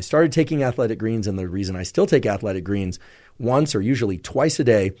 The reason I started taking Athletic Greens and the reason I still take Athletic Greens once or usually twice a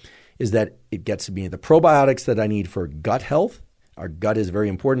day is that it gets me the probiotics that I need for gut health. Our gut is very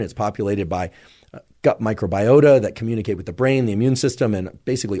important. It's populated by gut microbiota that communicate with the brain, the immune system, and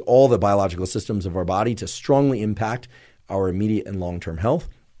basically all the biological systems of our body to strongly impact our immediate and long-term health.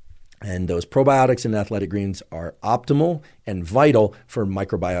 And those probiotics in Athletic Greens are optimal and vital for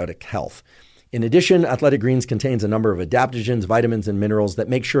microbiotic health. In addition, Athletic Greens contains a number of adaptogens, vitamins, and minerals that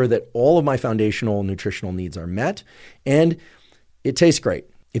make sure that all of my foundational nutritional needs are met, and it tastes great.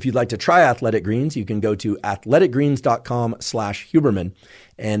 If you'd like to try Athletic Greens, you can go to athleticgreens.com/Huberman,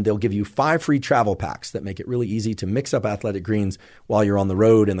 and they'll give you 5 free travel packs that make it really easy to mix up Athletic Greens while you're on the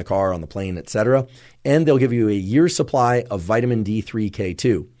road, in the car, on the plane, etc. And they'll give you a year's supply of vitamin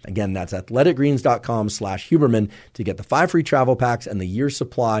D3K2. Again, that's athleticgreens.com/Huberman to get the 5 free travel packs and the year's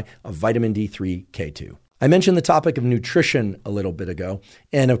supply of vitamin D3K2. I mentioned the topic of nutrition a little bit ago.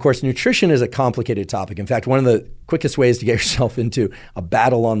 And of course, nutrition is a complicated topic. In fact, one of the quickest ways to get yourself into a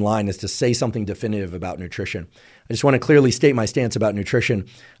battle online is to say something definitive about nutrition. I just want to clearly state my stance about nutrition.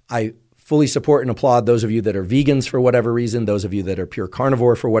 I fully support and applaud those of you that are vegans for whatever reason, those of you that are pure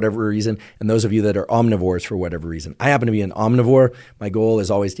carnivore for whatever reason, and those of you that are omnivores for whatever reason. I happen to be an omnivore. My goal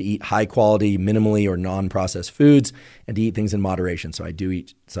is always to eat high quality, minimally or non-processed foods and to eat things in moderation. So I do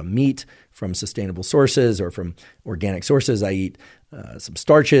eat some meat from sustainable sources or from organic sources. I eat some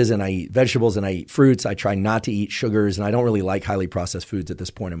starches, and I eat vegetables, and I eat fruits. I try not to eat sugars, and I don't really like highly processed foods at this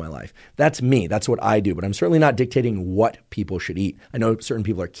point in my life. That's me. That's what I do, but I'm certainly not dictating what people should eat. I know certain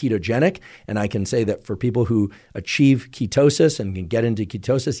people are ketogenic, and I can say that for people who achieve ketosis and can get into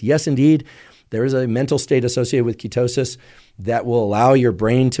ketosis, yes, indeed, there is a mental state associated with ketosis that will allow your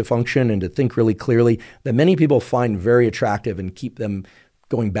brain to function and to think really clearly that many people find very attractive and keep them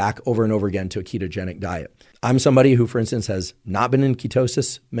going back over and over again to a ketogenic diet. I'm somebody who, for instance, has not been in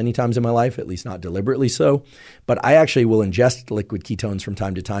ketosis many times in my life, at least not deliberately so, but I actually will ingest liquid ketones from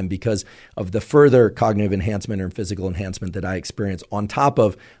time to time because of the further cognitive enhancement or physical enhancement that I experience on top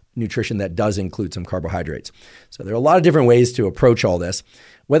of nutrition that does include some carbohydrates. So there are a lot of different ways to approach all this.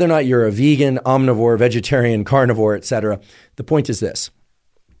 Whether or not you're a vegan, omnivore, vegetarian, carnivore, etc., the point is this.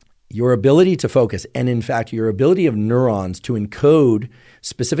 Your ability to focus, and in fact, your ability of neurons to encode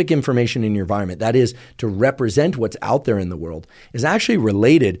specific information in your environment, that is, to represent what's out there in the world, is actually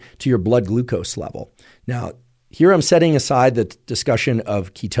related to your blood glucose level. Now, here I'm setting aside the discussion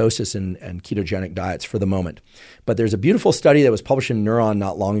of ketosis and ketogenic diets for the moment. But there's a beautiful study that was published in Neuron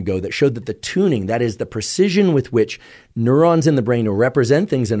not long ago that showed that the tuning, that is, the precision with which neurons in the brain represent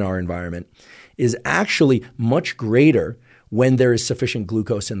things in our environment, is actually much greater when there is sufficient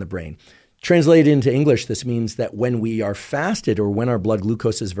glucose in the brain. Translated into English, this means that when we are fasted or when our blood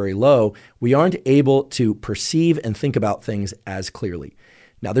glucose is very low, we aren't able to perceive and think about things as clearly.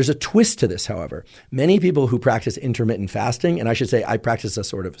 Now, there's a twist to this, however. Many people who practice intermittent fasting, and I should say I practice a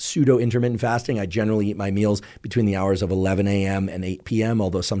sort of pseudo-intermittent fasting. I generally eat my meals between the hours of 11 a.m. and 8 p.m.,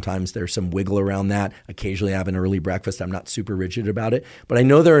 although sometimes there's some wiggle around that. Occasionally I have an early breakfast. I'm not super rigid about it. But I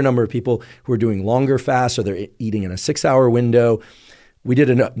know there are a number of people who are doing longer fasts or they're eating in a 6-hour window. We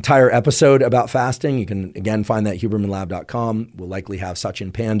did an entire episode about fasting. You can, again, find that at hubermanlab.com. We'll likely have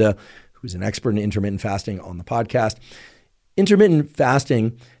Sachin Panda, who's an expert in intermittent fasting, on the podcast. Intermittent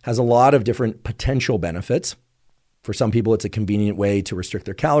fasting has a lot of different potential benefits. For some people, it's a convenient way to restrict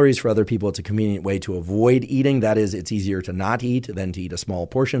their calories. For other people, it's a convenient way to avoid eating. That is, it's easier to not eat than to eat a small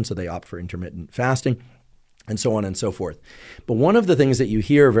portion, so they opt for intermittent fasting, and so on and so forth. But one of the things that you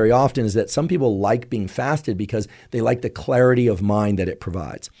hear very often is that some people like being fasted because they like the clarity of mind that it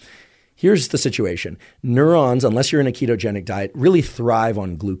provides. Here's the situation. Neurons, unless you're in a ketogenic diet, really thrive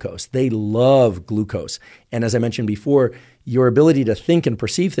on glucose. They love glucose. And as I mentioned before, your ability to think and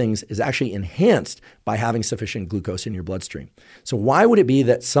perceive things is actually enhanced by having sufficient glucose in your bloodstream. So why would it be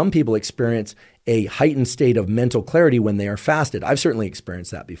that some people experience a heightened state of mental clarity when they are fasted? I've certainly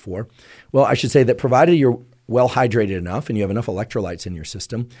experienced that before. Well, I should say that provided you're well hydrated enough and you have enough electrolytes in your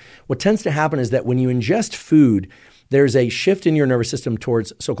system, what tends to happen is that when you ingest food, there's a shift in your nervous system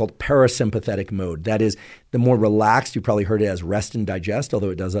towards so-called parasympathetic mode. That is, the more relaxed, you probably heard it as rest and digest, although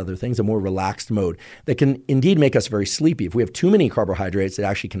it does other things, a more relaxed mode that can indeed make us very sleepy. If we have too many carbohydrates, it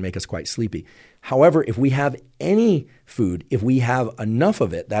actually can make us quite sleepy. However, if we have any food, if we have enough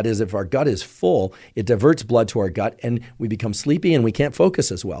of it, that is, if our gut is full, it diverts blood to our gut and we become sleepy and we can't focus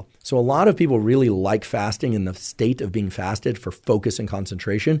as well. So a lot of people really like fasting in the state of being fasted for focus and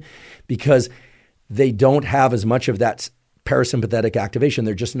concentration because they don't have as much of that parasympathetic activation.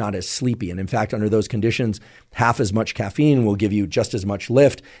 They're just not as sleepy. And in fact, under those conditions, half as much caffeine will give you just as much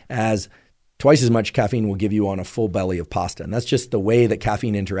lift as twice as much caffeine will give you on a full belly of pasta. And that's just the way that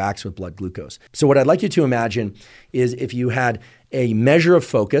caffeine interacts with blood glucose. So what I'd like you to imagine is if you had a measure of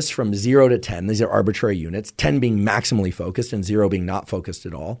focus from 0 to 10, these are arbitrary units, 10 being maximally focused and 0 being not focused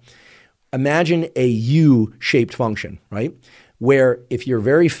at all. Imagine a U-shaped function, right? Where if you're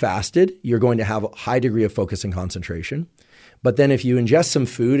very fasted, you're going to have a high degree of focus and concentration. But then if you ingest some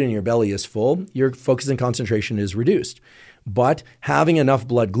food and your belly is full, your focus and concentration is reduced. But having enough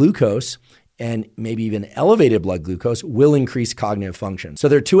blood glucose and maybe even elevated blood glucose will increase cognitive function. So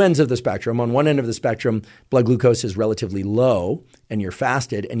there are two ends of the spectrum. On one end of the spectrum, blood glucose is relatively low and you're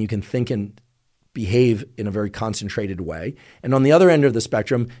fasted and you can think and behave in a very concentrated way. And on the other end of the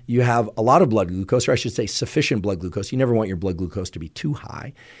spectrum, you have a lot of blood glucose, or I should say sufficient blood glucose. You never want your blood glucose to be too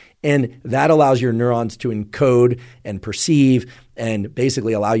high. And that allows your neurons to encode and perceive and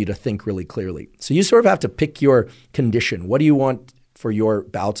basically allow you to think really clearly. So you sort of have to pick your condition. What do you want for your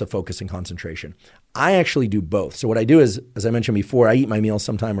bouts of focus and concentration? I actually do both. So what I do is, as I mentioned before, I eat my meal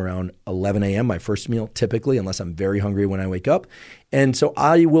sometime around 11 a.m., my first meal typically, unless I'm very hungry when I wake up. And so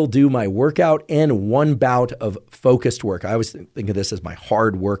I will do my workout and one bout of focused work. I always think of this as my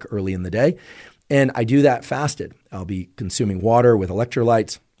hard work early in the day. And I do that fasted. I'll be consuming water with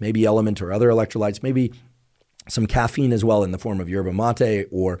electrolytes, maybe Element or other electrolytes, maybe some caffeine as well in the form of yerba mate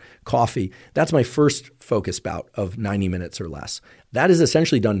or coffee. That's my first focus bout of 90 minutes or less. That is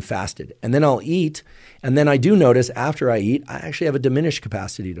essentially done fasted. And then I'll eat. And then I do notice after I eat, I actually have a diminished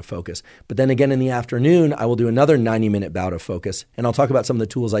capacity to focus. But then again in the afternoon, I will do another 90-minute bout of focus. And I'll talk about some of the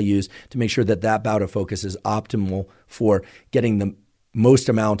tools I use to make sure that that bout of focus is optimal for getting the most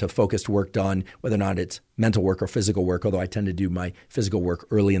amount of focused work done, whether or not it's mental work or physical work, although I tend to do my physical work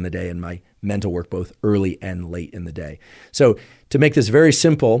early in the day and my mental work both early and late in the day. So to make this very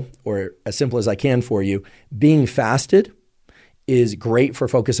simple, or as simple as I can for you, being fasted is great for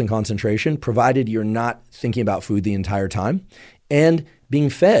focus and concentration, provided you're not thinking about food the entire time. And being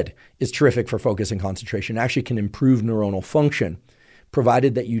fed is terrific for focus and concentration. It actually can improve neuronal function,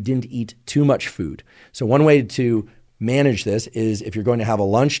 provided that you didn't eat too much food. So one way to manage this is, if you're going to have a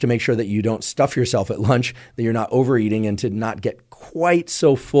lunch, to make sure that you don't stuff yourself at lunch, that you're not overeating, and to not get quite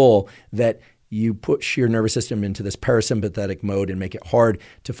so full that you push your nervous system into this parasympathetic mode and make it hard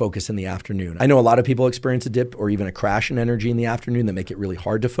to focus in the afternoon. I know a lot of people experience a dip or even a crash in energy in the afternoon that make it really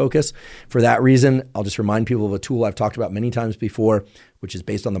hard to focus. For that reason, I'll just remind people of a tool I've talked about many times before, which is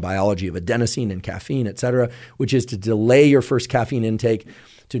based on the biology of adenosine and caffeine, et cetera, which is to delay your first caffeine intake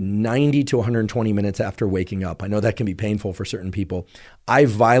to 90 to 120 minutes after waking up. I know that can be painful for certain people. I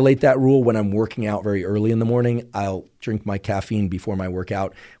violate that rule when I'm working out very early in the morning. I'll drink my caffeine before my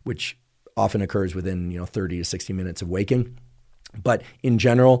workout, which often occurs within 30 to 60 minutes of waking. But in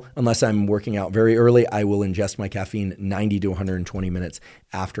general, unless I'm working out very early, I will ingest my caffeine 90 to 120 minutes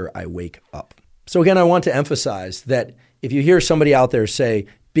after I wake up. So again, I want to emphasize that if you hear somebody out there say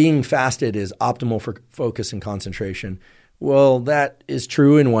being fasted is optimal for focus and concentration, well, that is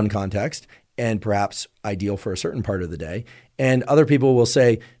true in one context and perhaps ideal for a certain part of the day. And other people will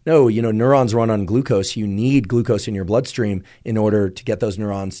say, no, neurons run on glucose. You need glucose in your bloodstream in order to get those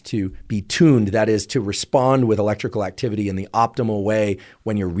neurons to be tuned. That is, to respond with electrical activity in the optimal way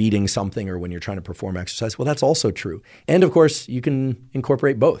when you're reading something or when you're trying to perform exercise. Well, that's also true. And of course, you can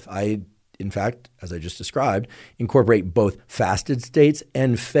incorporate both. In fact, as I just described, incorporate both fasted states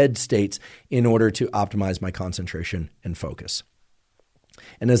and fed states in order to optimize my concentration and focus.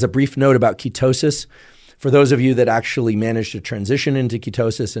 And as a brief note about ketosis, for those of you that actually manage to transition into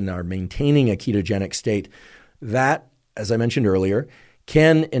ketosis and are maintaining a ketogenic state, that, as I mentioned earlier,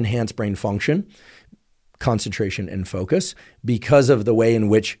 can enhance brain function, concentration, and focus because of the way in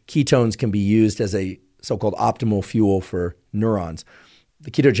which ketones can be used as a so-called optimal fuel for neurons. The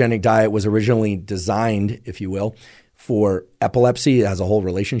ketogenic diet was originally designed, if you will, for epilepsy. It has a whole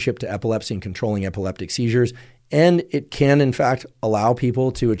relationship to epilepsy and controlling epileptic seizures. And it can, in fact, allow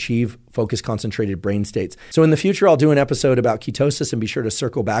people to achieve focused, concentrated brain states. So in the future, I'll do an episode about ketosis and be sure to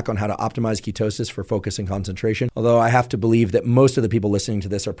circle back on how to optimize ketosis for focus and concentration. Although I have to believe that most of the people listening to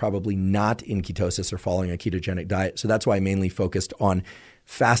this are probably not in ketosis or following a ketogenic diet. So that's why I mainly focused on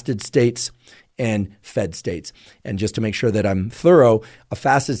fasted states and fed states. And just to make sure that I'm thorough, a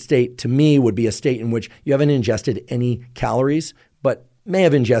fasted state to me would be a state in which you haven't ingested any calories, but may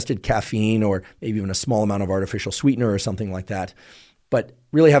have ingested caffeine or maybe even a small amount of artificial sweetener or something like that, but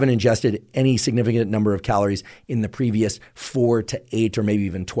really haven't ingested any significant number of calories in the previous 4 to 8 or maybe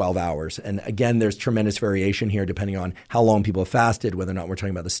even 12 hours. And again, there's tremendous variation here depending on how long people have fasted, whether or not we're talking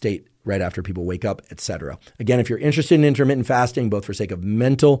about the state right after people wake up, etc. Again, if you're interested in intermittent fasting, both for sake of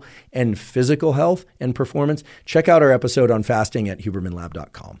mental and physical health and performance, check out our episode on fasting at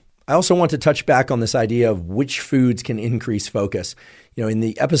hubermanlab.com. I also want to touch back on this idea of which foods can increase focus. In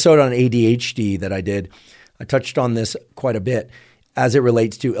the episode on ADHD that I did, I touched on this quite a bit as it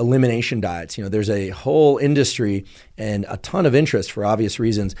relates to elimination diets. There's a whole industry and a ton of interest for obvious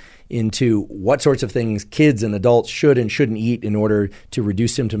reasons into what sorts of things kids and adults should and shouldn't eat in order to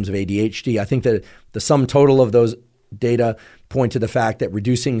reduce symptoms of ADHD. I think that the sum total of those data point to the fact that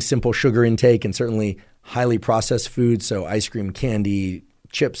reducing simple sugar intake and certainly highly processed foods, so ice cream, candy,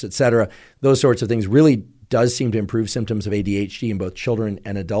 chips, et cetera, those sorts of things really does seem to improve symptoms of ADHD in both children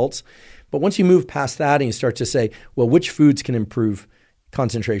and adults. But once you move past that and you start to say, well, which foods can improve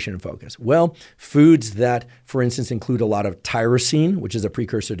concentration and focus? Well, foods that, for instance, include a lot of tyrosine, which is a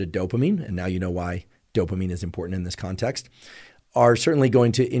precursor to dopamine, and now you know why dopamine is important in this context, are certainly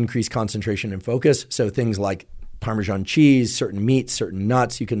going to increase concentration and focus. So things like Parmesan cheese, certain meats, certain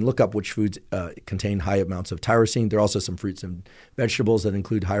nuts. You can look up which foods contain high amounts of tyrosine. There are also some fruits and vegetables that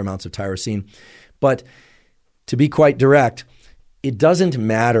include higher amounts of tyrosine. But to be quite direct, it doesn't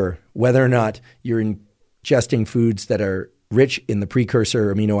matter whether or not you're ingesting foods that are rich in the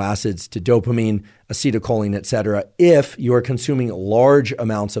precursor amino acids to dopamine, acetylcholine, et cetera, if you're consuming large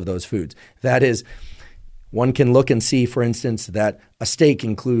amounts of those foods. That is, one can look and see, for instance, that a steak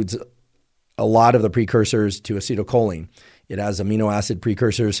includes a lot of the precursors to acetylcholine. It has amino acid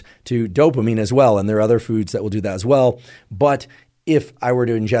precursors to dopamine as well, and there are other foods that will do that as well. But if I were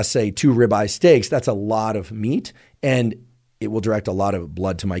to ingest, say, 2 ribeye steaks, that's a lot of meat, and it will direct a lot of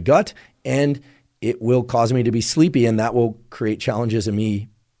blood to my gut, and it will cause me to be sleepy, and that will create challenges in me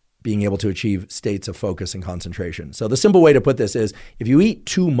being able to achieve states of focus and concentration. So the simple way to put this is, if you eat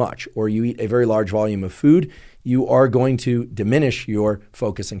too much or you eat a very large volume of food, you are going to diminish your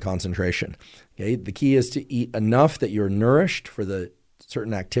focus and concentration. Okay? The key is to eat enough that you're nourished for the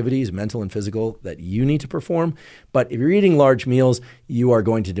certain activities, mental and physical, that you need to perform. But if you're eating large meals, you are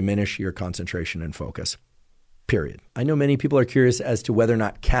going to diminish your concentration and focus, period. I know many people are curious as to whether or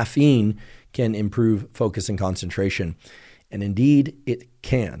not caffeine can improve focus and concentration. And indeed, it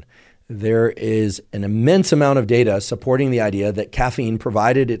can. There is an immense amount of data supporting the idea that caffeine,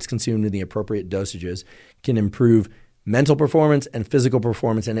 provided it's consumed in the appropriate dosages, can improve mental performance and physical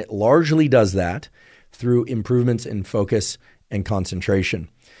performance. And it largely does that through improvements in focus and concentration.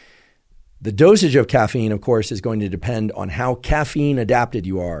 The dosage of caffeine, of course, is going to depend on how caffeine adapted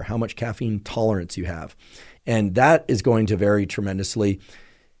you are, how much caffeine tolerance you have. And that is going to vary tremendously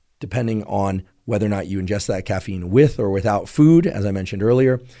depending on whether or not you ingest that caffeine with or without food, as I mentioned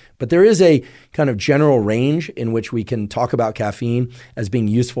earlier. But there is a kind of general range in which we can talk about caffeine as being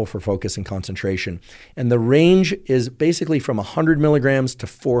useful for focus and concentration. And the range is basically from 100 milligrams to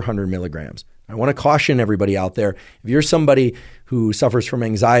 400 milligrams. I want to caution everybody out there, if you're somebody who suffers from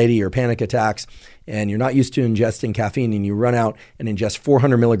anxiety or panic attacks and you're not used to ingesting caffeine and you run out and ingest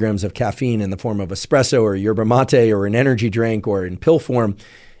 400 milligrams of caffeine in the form of espresso or yerba mate or an energy drink or in pill form,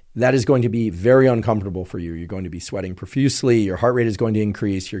 that is going to be very uncomfortable for you. You're going to be sweating profusely. Your heart rate is going to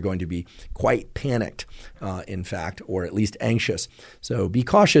increase. You're going to be quite panicked, in fact, or at least anxious. So be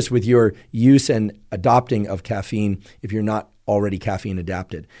cautious with your use and adopting of caffeine if you're not already caffeine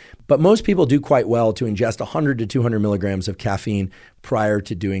adapted. But most people do quite well to ingest 100 to 200 milligrams of caffeine prior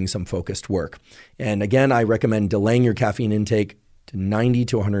to doing some focused work. And again, I recommend delaying your caffeine intake to 90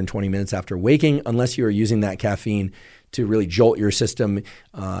 to 120 minutes after waking, unless you are using that caffeine to really jolt your system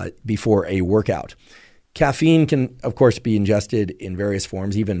before a workout. Caffeine can, of course, be ingested in various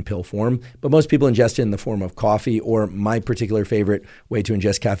forms, even pill form, but most people ingest it in the form of coffee, or my particular favorite way to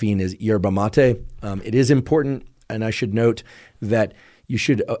ingest caffeine is yerba mate. It is important, and I should note that you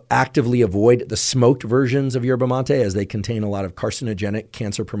should actively avoid the smoked versions of yerba mate as they contain a lot of carcinogenic,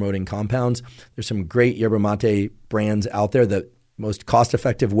 cancer-promoting compounds. There's some great yerba mate brands out there. The most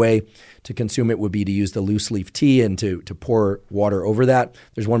cost-effective way to consume it would be to use the loose leaf tea and to pour water over that.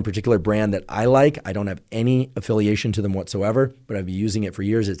 There's one particular brand that I like. I don't have any affiliation to them whatsoever, but I've been using it for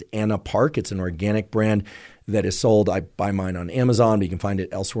years. It's Anna Park. It's an organic brand that is sold. I buy mine on Amazon, but you can find it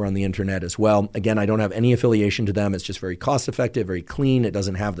elsewhere on the internet as well. Again, I don't have any affiliation to them. It's just very cost-effective, very clean. It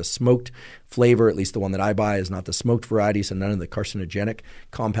doesn't have the smoked flavor. At least the one that I buy is not the smoked variety, so none of the carcinogenic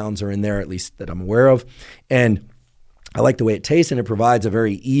compounds are in there, at least that I'm aware of. And I like the way it tastes, and it provides a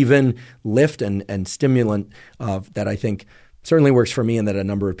very even lift and stimulant that I think certainly works for me and that a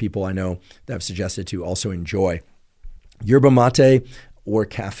number of people I know that have suggested to also enjoy. Yerba mate or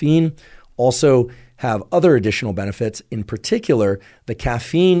caffeine also have other additional benefits. In particular, the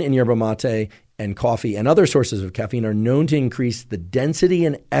caffeine in yerba mate and coffee and other sources of caffeine are known to increase the density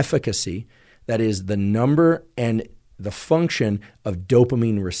and efficacy, that is the number and the function of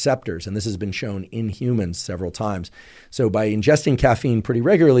dopamine receptors. And this has been shown in humans several times. So by ingesting caffeine pretty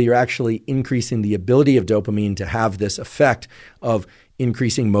regularly, you're actually increasing the ability of dopamine to have this effect of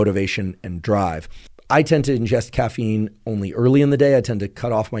increasing motivation and drive. I tend to ingest caffeine only early in the day. I tend to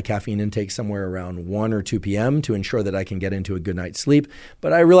cut off my caffeine intake somewhere around 1 or 2 p.m. to ensure that I can get into a good night's sleep.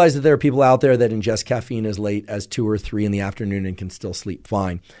 But I realize that there are people out there that ingest caffeine as late as 2 or 3 in the afternoon and can still sleep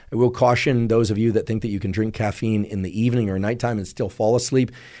fine. I will caution those of you that think that you can drink caffeine in the evening or nighttime and still fall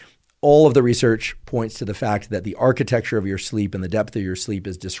asleep. All of the research points to the fact that the architecture of your sleep and the depth of your sleep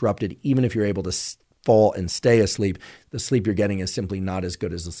is disrupted, even if you're able to fall and stay asleep. The sleep you're getting is simply not as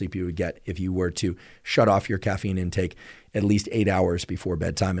good as the sleep you would get if you were to shut off your caffeine intake at least 8 hours before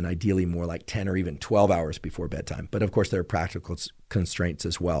bedtime, and ideally more like 10 or even 12 hours before bedtime. But of course, there are practical constraints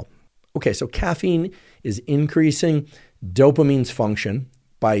as well. Okay, so caffeine is increasing dopamine's function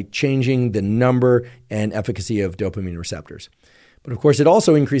by changing the number and efficacy of dopamine receptors. But of course, it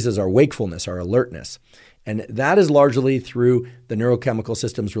also increases our wakefulness, our alertness. And that is largely through the neurochemical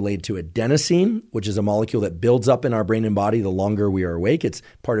systems related to adenosine, which is a molecule that builds up in our brain and body the longer we are awake. It's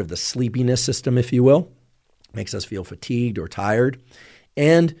part of the sleepiness system, if you will. Makes us feel fatigued or tired.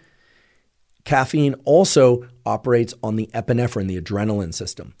 And caffeine also operates on the epinephrine, the adrenaline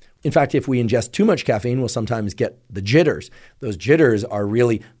system. In fact, if we ingest too much caffeine, we'll sometimes get the jitters. Those jitters are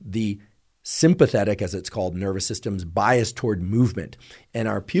really the sympathetic, as it's called, nervous system's bias toward movement. And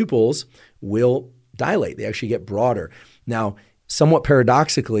our pupils will dilate. They actually get broader. Now, somewhat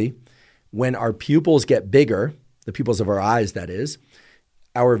paradoxically, when our pupils get bigger, the pupils of our eyes, that is,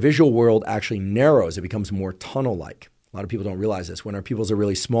 our visual world actually narrows. It becomes more tunnel-like. A lot of people don't realize this. When our pupils are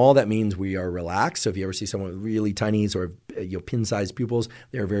really small, that means we are relaxed. So if you ever see someone with really tiny or pin-sized pupils,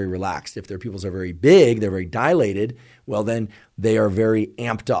 they're very relaxed. If their pupils are very big, they're very dilated, well then they are very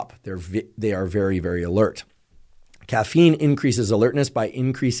amped up. They are very, very alert. Caffeine increases alertness by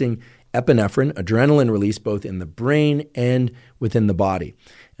increasing epinephrine, adrenaline release, both in the brain and within the body.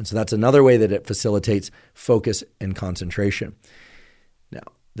 And so that's another way that it facilitates focus and concentration. Now,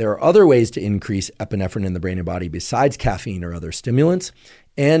 there are other ways to increase epinephrine in the brain and body besides caffeine or other stimulants.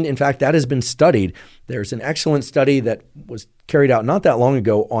 And in fact, that has been studied. There's an excellent study that was carried out not that long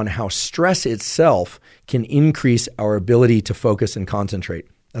ago on how stress itself can increase our ability to focus and concentrate.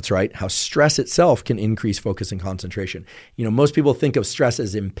 That's right, how stress itself can increase focus and concentration. Most people think of stress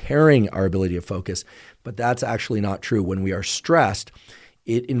as impairing our ability to focus, but that's actually not true. When we are stressed,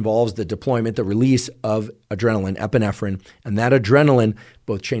 it involves the deployment, the release of adrenaline, epinephrine, and that adrenaline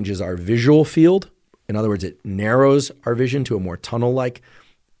both changes our visual field. In other words, it narrows our vision to a more tunnel-like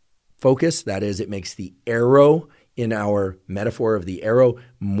focus. That is, it makes the arrow in our metaphor of the arrow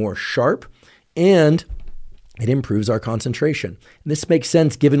more sharp, and it improves our concentration. And this makes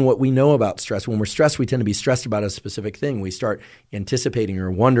sense given what we know about stress. When we're stressed, we tend to be stressed about a specific thing. We start anticipating or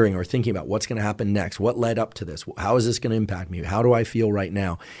wondering or thinking about what's going to happen next. What led up to this? How is this going to impact me? How do I feel right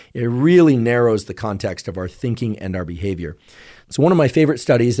now? It really narrows the context of our thinking and our behavior. So one of my favorite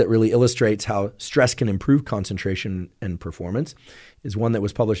studies that really illustrates how stress can improve concentration and performance is one that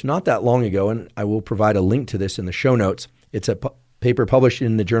was published not that long ago, and I will provide a link to this in the show notes. It's a paper published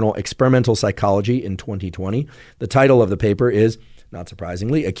in the journal Experimental Psychology in 2020. The title of the paper is, not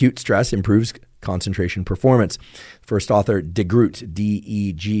surprisingly, Acute Stress Improves Concentration Performance. First author, DeGroote,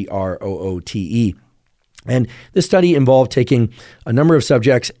 D-E-G-R-O-O-T-E. And this study involved taking a number of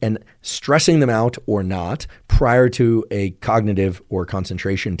subjects and stressing them out or not prior to a cognitive or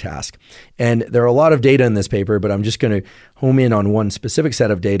concentration task. And there are a lot of data in this paper, but I'm just going to home in on one specific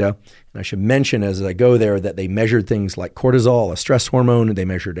set of data. And I should mention as I go there that they measured things like cortisol, a stress hormone. They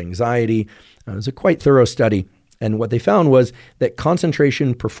measured anxiety. It was a quite thorough study. And what they found was that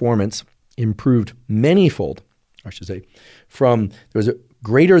concentration performance improved manyfold, there was a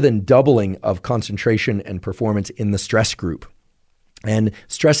greater than doubling of concentration and performance in the stress group. And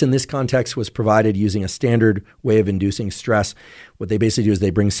stress in this context was provided using a standard way of inducing stress. What they basically do is they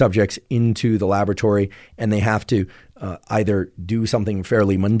bring subjects into the laboratory and they have to either do something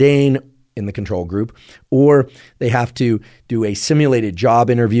fairly mundane in the control group, or they have to do a simulated job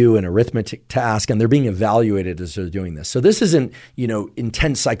interview, an arithmetic task, and they're being evaluated as they're doing this. So this isn't,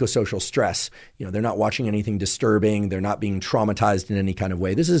 intense psychosocial stress. They're not watching anything disturbing. They're not being traumatized in any kind of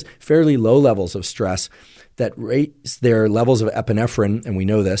way. This is fairly low levels of stress that raise their levels of epinephrine, and we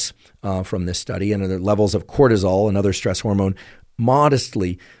know this from this study, and their levels of cortisol, another stress hormone,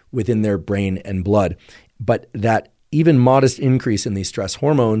 modestly within their brain and blood. But that even modest increase in these stress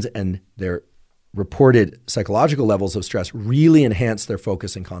hormones and their reported psychological levels of stress really enhance their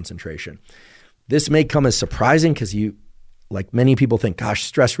focus and concentration. This may come as surprising because like many people think, gosh,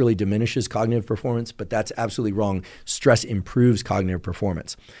 stress really diminishes cognitive performance, but that's absolutely wrong. Stress improves cognitive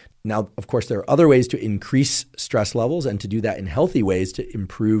performance. Now, of course, there are other ways to increase stress levels and to do that in healthy ways to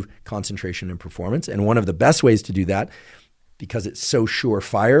improve concentration and performance. And one of the best ways to do that, because it's so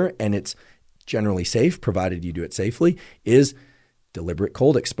surefire and it's generally safe, provided you do it safely, is deliberate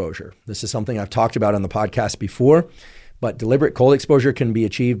cold exposure. This is something I've talked about on the podcast before, but deliberate cold exposure can be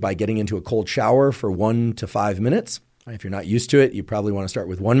achieved by getting into a cold shower for 1 to 5 minutes. If you're not used to it, you probably want to start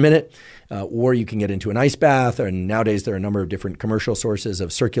with 1 minute, or you can get into an ice bath. And nowadays there are a number of different commercial sources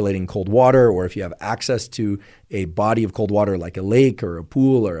of circulating cold water, or if you have access to a body of cold water like a lake or a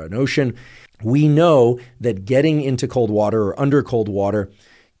pool or an ocean, we know that getting into cold water or under cold water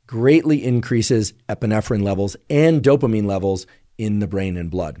greatly increases epinephrine levels and dopamine levels in the brain and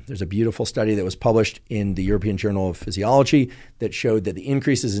blood. There's a beautiful study that was published in the European Journal of Physiology that showed that the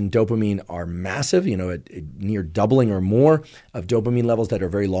increases in dopamine are massive, a near doubling or more of dopamine levels that are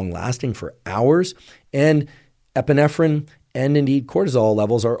very long lasting for hours. And epinephrine and indeed cortisol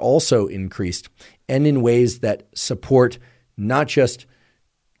levels are also increased, and in ways that support not just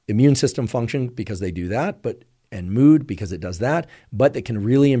immune system function because they do that, and mood because it does that, but that can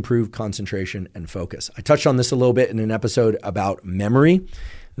really improve concentration and focus. I touched on this a little bit in an episode about memory,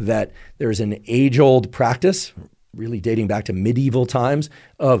 that there's an age-old practice, really dating back to medieval times,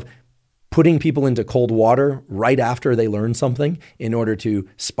 of putting people into cold water right after they learn something in order to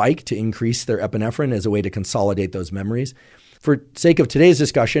increase their epinephrine as a way to consolidate those memories. For sake of today's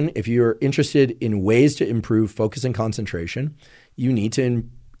discussion, if you're interested in ways to improve focus and concentration, you need to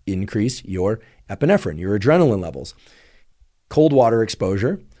increase your epinephrine, your adrenaline levels. Cold water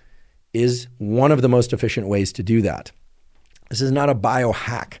exposure is one of the most efficient ways to do that. This is not a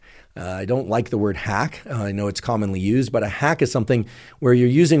biohack. I don't like the word hack. I know it's commonly used, but a hack is something where you're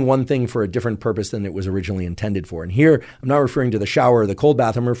using one thing for a different purpose than it was originally intended for. And here, I'm not referring to the shower or the cold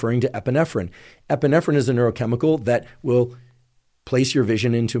bath. I'm referring to epinephrine. Epinephrine is a neurochemical that will place your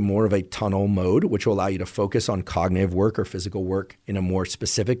vision into more of a tunnel mode, which will allow you to focus on cognitive work or physical work in a more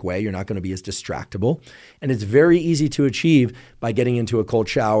specific way. You're not going to be as distractible. And it's very easy to achieve by getting into a cold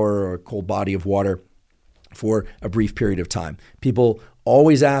shower or a cold body of water for a brief period of time. People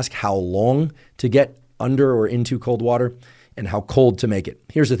always ask how long to get under or into cold water and how cold to make it.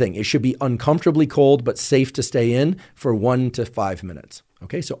 Here's the thing. It should be uncomfortably cold, but safe to stay in for 1 to 5 minutes.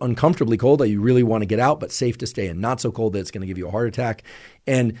 Okay, so uncomfortably cold that you really want to get out, but safe to stay in. Not so cold that it's going to give you a heart attack,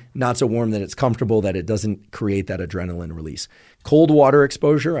 and not so warm that it's comfortable that it doesn't create that adrenaline release. Cold water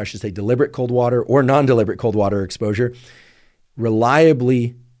exposure, I should say deliberate cold water or non-deliberate cold water exposure,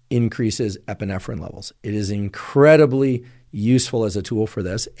 reliably increases epinephrine levels. It is incredibly useful as a tool for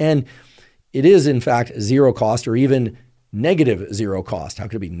this, and it is in fact zero cost or even negative zero cost. How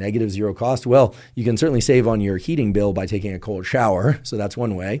could it be negative zero cost? Well, you can certainly save on your heating bill by taking a cold shower. So that's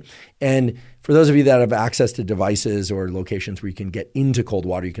one way. And for those of you that have access to devices or locations where you can get into cold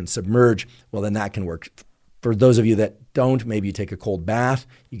water, you can submerge, well, then that can work. For those of you that don't, maybe you take a cold bath,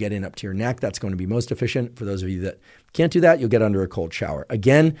 you get in up to your neck. That's going to be most efficient. For those of you that can't do that, you'll get under a cold shower.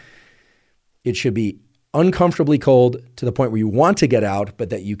 Again, it should be uncomfortably cold to the point where you want to get out, but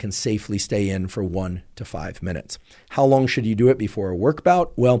that you can safely stay in for 1 to 5 minutes. How long should you do it before a work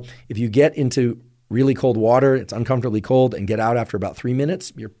bout? Well, if you get into really cold water, it's uncomfortably cold, and get out after about 3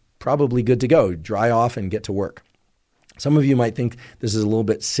 minutes, you're probably good to go. Dry off and get to work. Some of you might think this is a little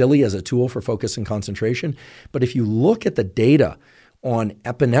bit silly as a tool for focus and concentration, but if you look at the data on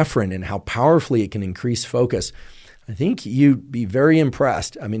epinephrine and how powerfully it can increase focus, I think you'd be very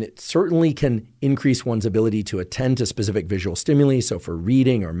impressed. I mean, it certainly can increase one's ability to attend to specific visual stimuli. So for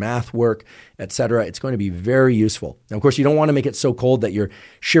reading or math work, et cetera, it's going to be very useful. Now, of course, you don't want to make it so cold that you're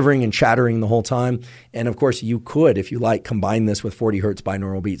shivering and chattering the whole time. And of course, you could, if you like, combine this with 40 hertz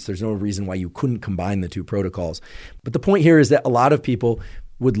binaural beats. There's no reason why you couldn't combine the two protocols. But the point here is that a lot of people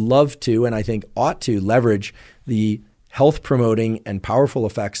would love to, and I think ought to, leverage the health-promoting and powerful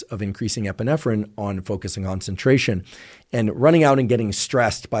effects of increasing epinephrine on focus and concentration. And running out and getting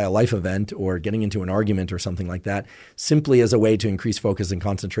stressed by a life event or getting into an argument or something like that simply as a way to increase focus and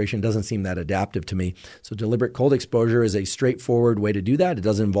concentration doesn't seem that adaptive to me. So deliberate cold exposure is a straightforward way to do that. It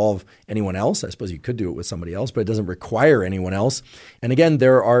doesn't involve anyone else. I suppose you could do it with somebody else, but it doesn't require anyone else. And again,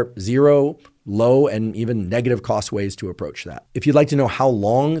 there are zero, low, and even negative cost ways to approach that. If you'd like to know how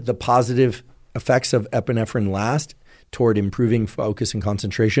long the positive effects of epinephrine last toward improving focus and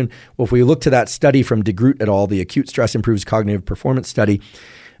concentration, well, if we look to that study from De Groot et al., the Acute Stress Improves Cognitive Performance study,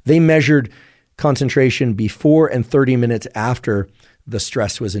 they measured concentration before and 30 minutes after the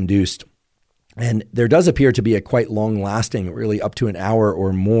stress was induced. And there does appear to be a quite long-lasting, really up to an hour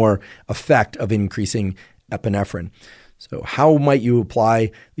or more effect of increasing epinephrine. So how might you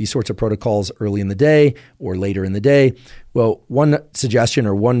apply these sorts of protocols early in the day or later in the day? Well, one suggestion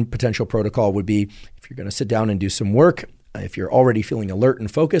or one potential protocol would be if you're going to sit down and do some work, if you're already feeling alert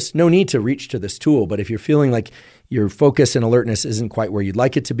and focused, no need to reach to this tool. But if you're feeling like your focus and alertness isn't quite where you'd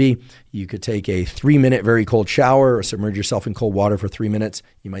like it to be, you could take a 3-minute very cold shower or submerge yourself in cold water for 3 minutes.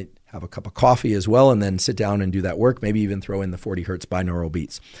 You might have a cup of coffee as well and then sit down and do that work, maybe even throw in the 40 hertz binaural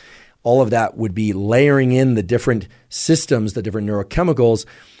beats. All of that would be layering in the different systems, the different neurochemicals,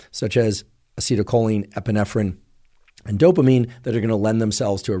 such as acetylcholine, epinephrine, and dopamine that are going to lend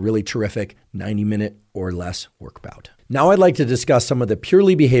themselves to a really terrific 90-minute or less work bout. Now I'd like to discuss some of the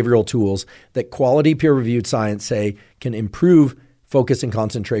purely behavioral tools that quality peer-reviewed science say can improve focus and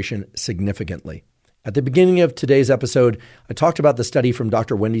concentration significantly. At the beginning of today's episode, I talked about the study from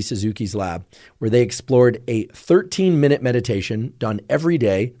Dr. Wendy Suzuki's lab, where they explored a 13-minute meditation done every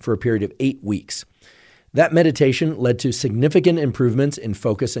day for a period of 8 weeks. That meditation led to significant improvements in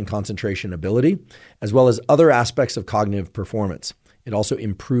focus and concentration ability, as well as other aspects of cognitive performance. It also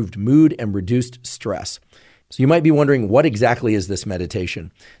improved mood and reduced stress. So you might be wondering, what exactly is this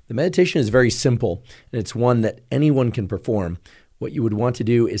meditation? The meditation is very simple, and it's one that anyone can perform. What you would want to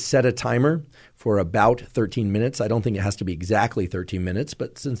do is set a timer for about 13 minutes. I don't think it has to be exactly 13 minutes,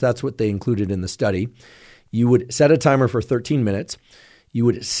 but since that's what they included in the study, you would set a timer for 13 minutes. You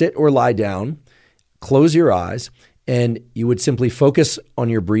would sit or lie down, close your eyes, and you would simply focus on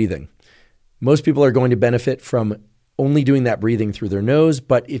your breathing. Most people are going to benefit from only doing that breathing through their nose.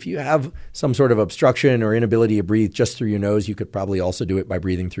 But if you have some sort of obstruction or inability to breathe just through your nose, you could probably also do it by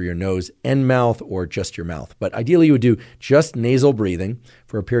breathing through your nose and mouth, or just your mouth. But ideally, you would do just nasal breathing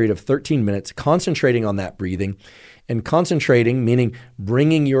for a period of 13 minutes, concentrating on that breathing. And concentrating, meaning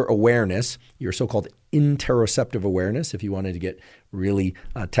bringing your awareness, your so-called interoceptive awareness, if you wanted to get really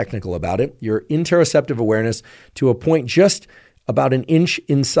technical about it, your interoceptive awareness to a point just about an inch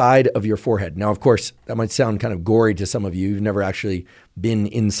inside of your forehead. Now, of course, that might sound kind of gory to some of you. You've never actually been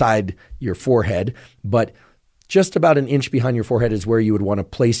inside your forehead, but just about an inch behind your forehead is where you would want to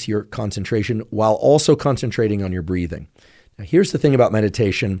place your concentration while also concentrating on your breathing. Now, here's the thing about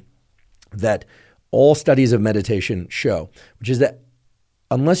meditation that all studies of meditation show, which is that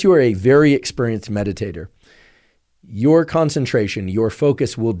unless you are a very experienced meditator, your concentration, your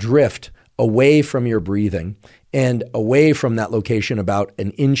focus will drift away from your breathing and away from that location about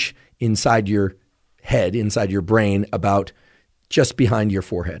an inch inside your head, inside your brain, about just behind your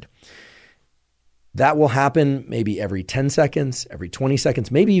forehead. That will happen maybe every 10 seconds, every 20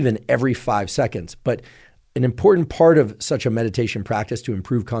 seconds, maybe even every 5 seconds. But an important part of such a meditation practice to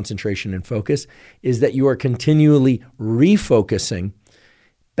improve concentration and focus is that you are continually refocusing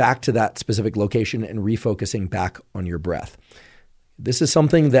back to that specific location and refocusing back on your breath. This is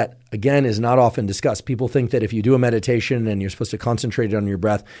something that, again, is not often discussed. People think that if you do a meditation and you're supposed to concentrate on your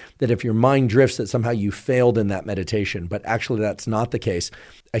breath, that if your mind drifts, that somehow you failed in that meditation. But actually, that's not the case.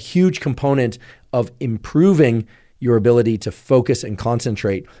 A huge component of improving your ability to focus and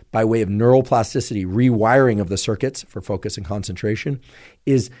concentrate by way of neural plasticity, rewiring of the circuits for focus and concentration,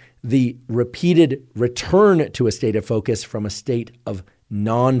 is the repeated return to a state of focus from a state of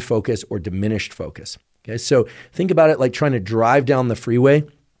non-focus or diminished focus. Okay, so think about it like trying to drive down the freeway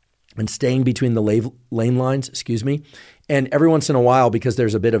and staying between the lane lines, and every once in a while, because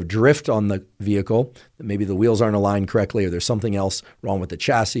there's a bit of drift on the vehicle, maybe the wheels aren't aligned correctly or there's something else wrong with the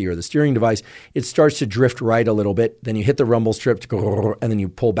chassis or the steering device, it starts to drift right a little bit. Then you hit the rumble strip and then you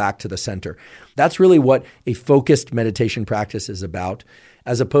pull back to the center. That's really what a focused meditation practice is about,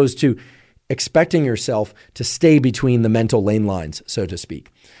 as opposed to expecting yourself to stay between the mental lane lines, so to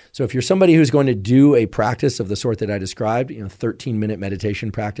speak. So if you're somebody who's going to do a practice of the sort that I described, 13-minute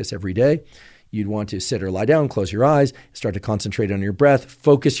meditation practice every day, you'd want to sit or lie down, close your eyes, start to concentrate on your breath,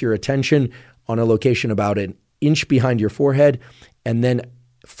 focus your attention on a location about an inch behind your forehead, and then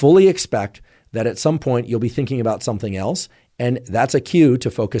fully expect that at some point you'll be thinking about something else, and that's a cue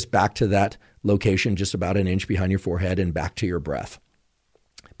to focus back to that location just about an inch behind your forehead and back to your breath.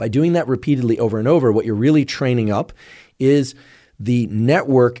 By doing that repeatedly over and over, what you're really training up is the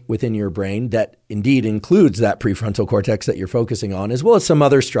network within your brain that indeed includes that prefrontal cortex that you're focusing on, as well as some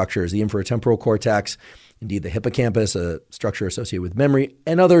other structures, the infratemporal cortex, indeed the hippocampus, a structure associated with memory,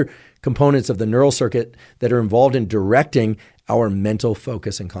 and other components of the neural circuit that are involved in directing our mental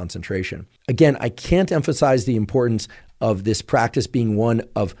focus and concentration. Again, I can't emphasize the importance of this practice being one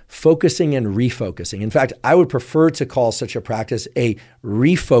of focusing and refocusing. In fact, I would prefer to call such a practice a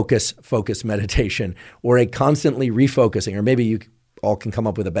refocus meditation, or a constantly refocusing, or maybe you all can come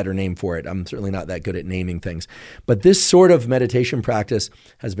up with a better name for it. I'm certainly not that good at naming things. But this sort of meditation practice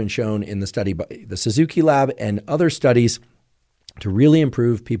has been shown in the study by the Suzuki Lab and other studies to really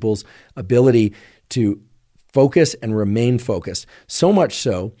improve people's ability to focus and remain focused. So much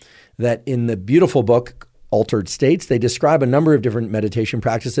so that in the beautiful book, Altered States, they describe a number of different meditation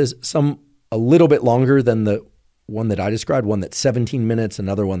practices, some a little bit longer than the one that I described, one that's 17 minutes,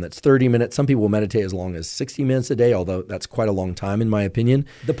 another one that's 30 minutes. Some people meditate as long as 60 minutes a day, although that's quite a long time in my opinion.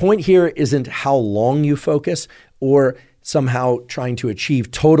 The point here isn't how long you focus or somehow trying to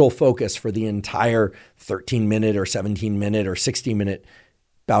achieve total focus for the entire 13-minute or 17-minute or 60-minute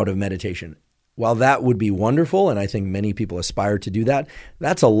bout of meditation. While that would be wonderful, and I think many people aspire to do that,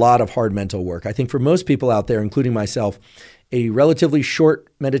 that's a lot of hard mental work. I think for most people out there, including myself, a relatively short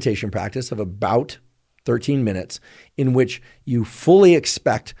meditation practice of about 13 minutes in which you fully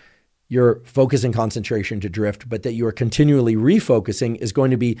expect your focus and concentration to drift, but that you are continually refocusing is going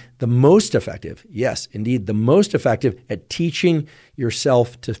to be the most effective. Yes, indeed, the most effective at teaching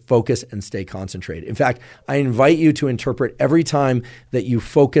yourself to focus and stay concentrated. In fact, I invite you to interpret every time that you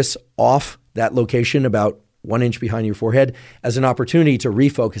focus off that location about 1 inch behind your forehead as an opportunity to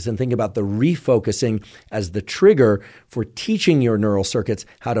refocus, and think about the refocusing as the trigger for teaching your neural circuits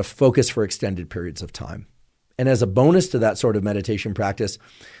how to focus for extended periods of time. And as a bonus to that sort of meditation practice,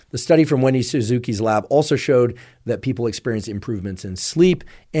 the study from Wendy Suzuki's lab also showed that people experience improvements in sleep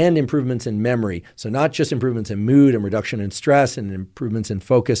and improvements in memory. So not just improvements in mood and reduction in stress and improvements in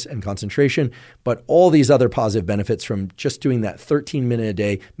focus and concentration, but all these other positive benefits from just doing that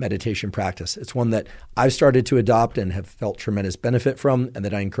 13-minute-a-day meditation practice. It's one that I've started to adopt and have felt tremendous benefit from, and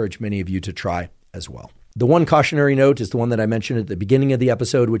that I encourage many of you to try as well. The one cautionary note is the one that I mentioned at the beginning of the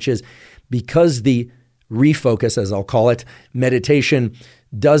episode, which is because the refocus, as I'll call it, meditation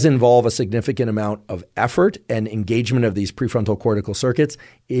does involve a significant amount of effort and engagement of these prefrontal cortical circuits.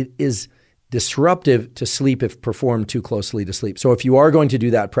 It is disruptive to sleep if performed too closely to sleep. So if you are going to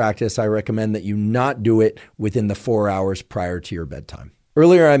do that practice, I recommend that you not do it within the 4 hours prior to your bedtime.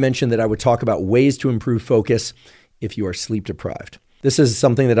 Earlier, I mentioned that I would talk about ways to improve focus if you are sleep deprived. This is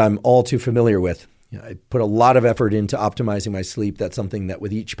something that I'm all too familiar with. I put a lot of effort into optimizing my sleep. That's something that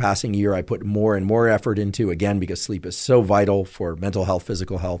with each passing year, I put more and more effort into, again, because sleep is so vital for mental health,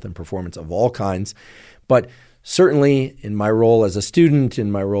 physical health, and performance of all kinds. But certainly in my role as a student,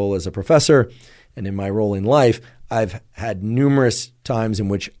 in my role as a professor, and in my role in life, I've had numerous times in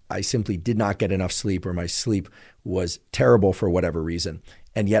which I simply did not get enough sleep or my sleep was terrible for whatever reason.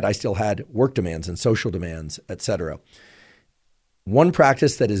 And yet I still had work demands and social demands, etc. One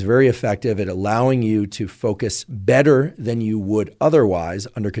practice that is very effective at allowing you to focus better than you would otherwise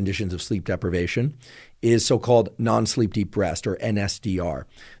under conditions of sleep deprivation is so-called non-sleep deep rest, or NSDR.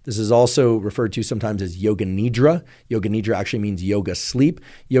 This is also referred to sometimes as Yoga Nidra. Yoga Nidra actually means yoga sleep.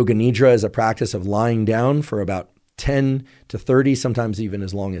 Yoga Nidra is a practice of lying down for about 10 to 30, sometimes even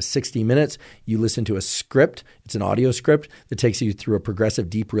as long as 60 minutes. You listen to a script. It's an audio script that takes you through a progressive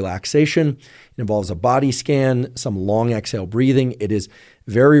deep relaxation. It involves a body scan, some long exhale breathing. It is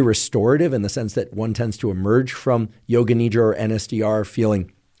very restorative in the sense that one tends to emerge from Yoga Nidra or NSDR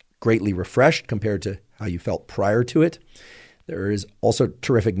feeling greatly refreshed compared to how you felt prior to it. There is also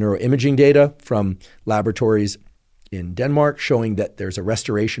terrific neuroimaging data from laboratories in Denmark showing that there's a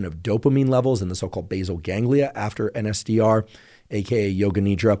restoration of dopamine levels in the so-called basal ganglia after NSDR, aka Yoga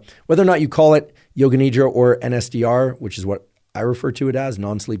Nidra. Whether or not you call it Yoga Nidra or NSDR, which is what I refer to it as,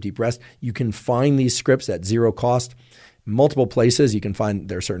 non-sleep deep rest, you can find these scripts at zero cost. Multiple places. You can find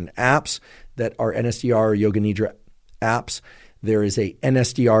there are certain apps that are NSDR or Yoga Nidra apps. There is a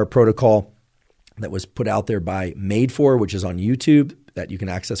NSDR protocol that was put out there by Made For, which is on YouTube that you can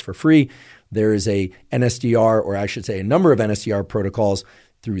access for free. There is a NSDR, or I should say a number of NSDR protocols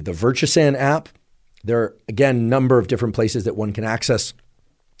through the Virtusan app. There are, again, a number of different places that one can access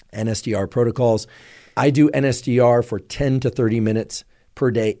NSDR protocols. I do NSDR for 10 to 30 minutes per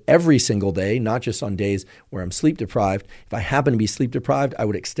day, every single day, not just on days where I'm sleep deprived. If I happen to be sleep deprived, I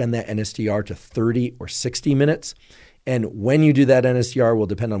would extend that NSDR to 30 or 60 minutes. And when you do that NSDR will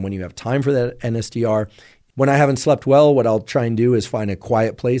depend on when you have time for that NSDR. When I haven't slept well, what I'll try and do is find a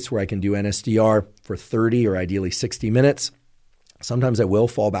quiet place where I can do NSDR for 30 or ideally 60 minutes. Sometimes I will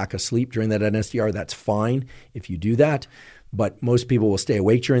fall back asleep during that NSDR. That's fine if you do that. But most people will stay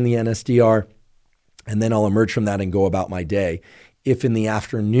awake during the NSDR, and then I'll emerge from that and go about my day. If in the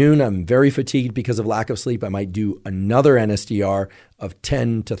afternoon I'm very fatigued because of lack of sleep, I might do another NSDR of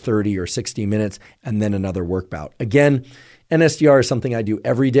 10 to 30 or 60 minutes and then another work bout. Again, NSDR is something I do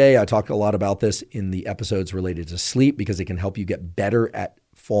every day. I talk a lot about this in the episodes related to sleep because it can help you get better at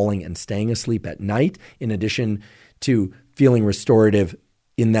falling and staying asleep at night, in addition to feeling restorative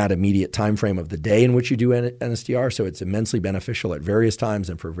in that immediate time frame of the day in which you do NSDR. So it's immensely beneficial at various times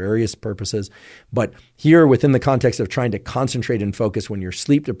and for various purposes. But here, within the context of trying to concentrate and focus when you're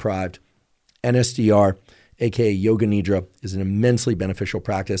sleep deprived, NSDR, aka Yoga Nidra, is an immensely beneficial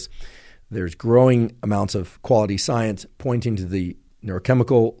practice. There's growing amounts of quality science pointing to the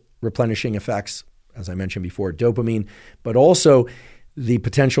neurochemical replenishing effects, as I mentioned before, dopamine, but also the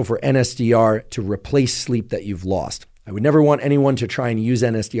potential for NSDR to replace sleep that you've lost. I would never want anyone to try and use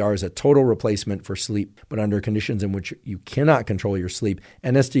NSDR as a total replacement for sleep, but under conditions in which you cannot control your sleep,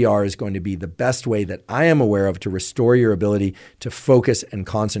 NSDR is going to be the best way that I am aware of to restore your ability to focus and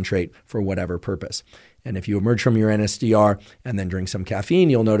concentrate for whatever purpose. And if you emerge from your NSDR and then drink some caffeine,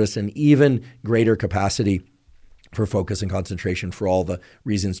 you'll notice an even greater capacity for focus and concentration for all the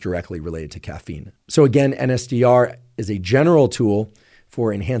reasons directly related to caffeine. So again, NSDR is a general tool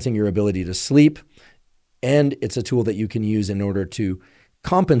for enhancing your ability to sleep, and it's a tool that you can use in order to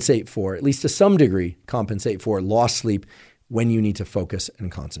compensate for, at least to some degree, compensate for lost sleep when you need to focus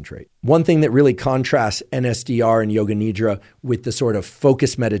and concentrate. One thing that really contrasts NSDR and Yoga Nidra with the sort of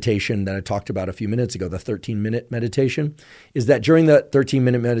focus meditation that I talked about a few minutes ago, the 13-minute meditation, is that during the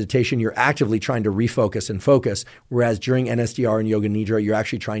 13-minute meditation, you're actively trying to refocus and focus, whereas during NSDR and Yoga Nidra, you're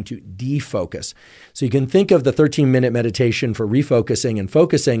actually trying to defocus. So you can think of the 13-minute meditation for refocusing and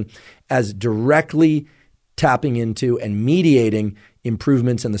focusing as directly tapping into and mediating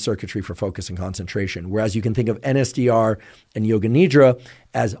improvements in the circuitry for focus and concentration. Whereas you can think of NSDR and Yoga Nidra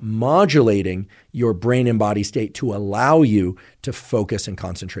as modulating your brain and body state to allow you to focus and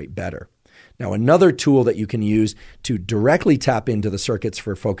concentrate better. Now, another tool that you can use to directly tap into the circuits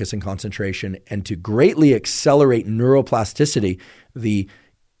for focus and concentration and to greatly accelerate neuroplasticity, the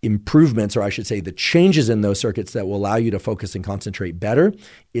improvements, or I should say the changes in those circuits that will allow you to focus and concentrate better,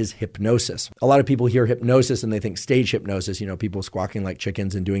 is hypnosis. A lot of people hear hypnosis and they think stage hypnosis, people squawking like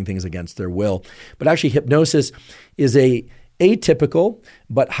chickens and doing things against their will. But actually hypnosis is a atypical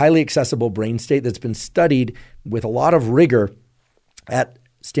but highly accessible brain state that's been studied with a lot of rigor at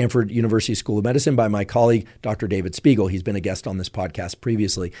Stanford University School of Medicine by my colleague, Dr. David Spiegel. He's been a guest on this podcast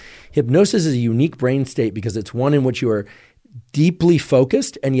previously. Hypnosis is a unique brain state because it's one in which you are deeply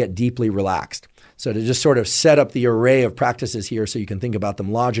focused and yet deeply relaxed. So to just sort of set up the array of practices here so you can think about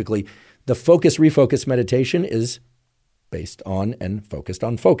them logically, the focus refocus meditation is based on and focused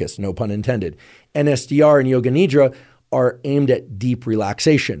on focus, no pun intended. NSDR and Yoga Nidra are aimed at deep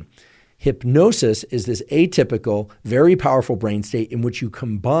relaxation. Hypnosis is this atypical, very powerful brain state in which you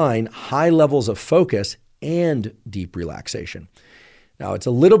combine high levels of focus and deep relaxation. Now, it's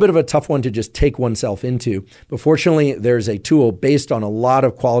a little bit of a tough one to just take oneself into, but fortunately, there's a tool based on a lot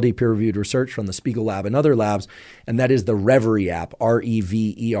of quality peer-reviewed research from the Spiegel Lab and other labs, and that is the Reveri app,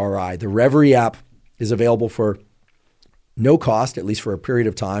 R-E-V-E-R-I. The Reveri app is available for no cost, at least for a period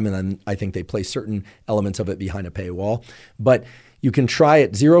of time, and then I think they place certain elements of it behind a paywall. But you can try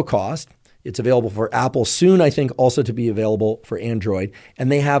at zero cost. It's available for Apple, soon I think also to be available for Android,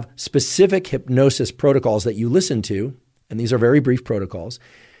 and they have specific hypnosis protocols that you listen to, and these are very brief protocols.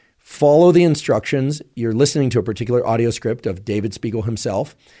 Follow the instructions. You're listening to a particular audio script of David Spiegel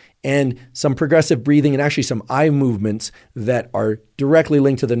himself and some progressive breathing and actually some eye movements that are directly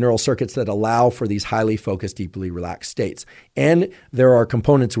linked to the neural circuits that allow for these highly focused, deeply relaxed states. And there are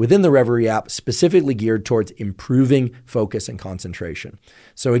components within the Reveri app specifically geared towards improving focus and concentration.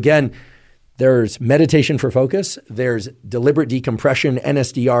 So again, there's meditation for focus, there's deliberate decompression,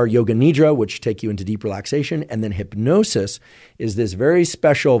 NSDR, Yoga Nidra, which take you into deep relaxation, and then hypnosis is this very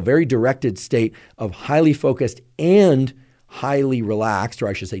special, very directed state of highly focused and highly relaxed, or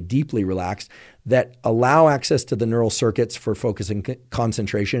I should say deeply relaxed, that allow access to the neural circuits for focus and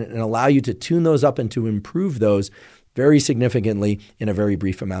concentration and allow you to tune those up and to improve those very significantly in a very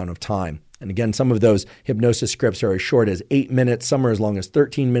brief amount of time. And again, some of those hypnosis scripts are as short as 8 minutes, some are as long as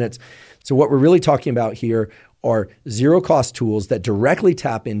 13 minutes. So what we're really talking about here are zero-cost tools that directly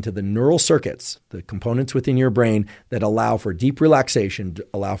tap into the neural circuits, the components within your brain that allow for deep relaxation,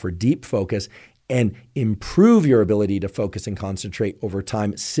 allow for deep focus, and improve your ability to focus and concentrate over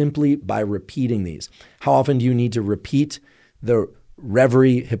time simply by repeating these. How often do you need to repeat the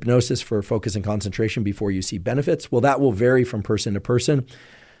Reveri hypnosis for focus and concentration before you see benefits? Well, that will vary from person to person.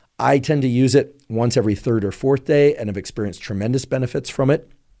 I tend to use it once every third or fourth day and have experienced tremendous benefits from it.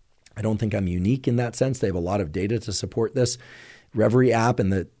 I don't think I'm unique in that sense. They have a lot of data to support this. Reveri app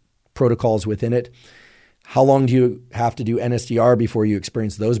and the protocols within it. How long do you have to do NSDR before you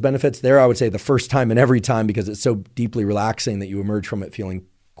experience those benefits? There, I would say the first time and every time, because it's so deeply relaxing that you emerge from it feeling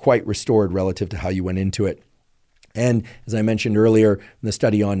quite restored relative to how you went into it. And as I mentioned earlier, in the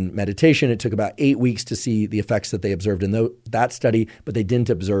study on meditation, it took about 8 weeks to see the effects that they observed in that study, but they didn't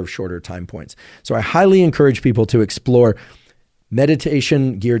observe shorter time points. So I highly encourage people to explore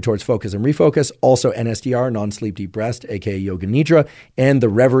meditation geared towards focus and refocus, also NSDR, non-sleep deep rest, aka Yoga Nidra, and the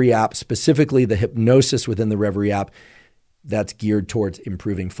Reveri app, specifically the hypnosis within the Reveri app that's geared towards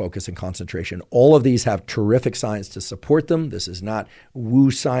improving focus and concentration. All of these have terrific science to support them. This is not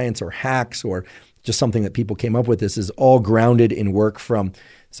woo science or hacks or just something that people came up with. This is all grounded in work from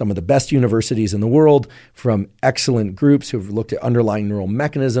some of the best universities in the world, from excellent groups who've looked at underlying neural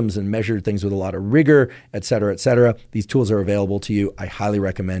mechanisms and measured things with a lot of rigor, et cetera, et cetera. These tools are available to you. I highly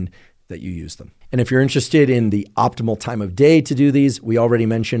recommend that you use them. And if you're interested in the optimal time of day to do these, we already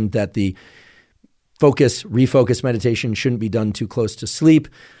mentioned that the focus, refocus meditation shouldn't be done too close to sleep.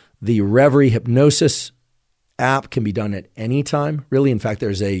 The Reveri hypnosis app can be done at any time. Really, in fact,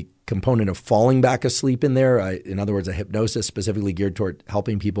 there's a component of falling back asleep in there. In other words, a hypnosis specifically geared toward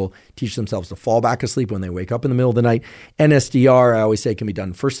helping people teach themselves to fall back asleep when they wake up in the middle of the night. NSDR, I always say, can be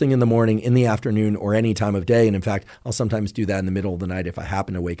done first thing in the morning, in the afternoon, or any time of day. And in fact, I'll sometimes do that in the middle of the night if I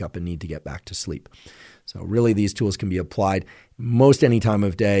happen to wake up and need to get back to sleep. So really, these tools can be applied most any time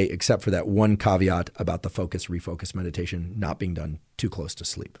of day, except for that one caveat about the focus, refocus meditation not being done too close to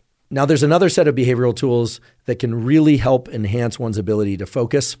sleep. Now, there's another set of behavioral tools that can really help enhance one's ability to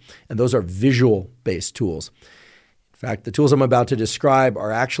focus, and those are visual-based tools. In fact, the tools I'm about to describe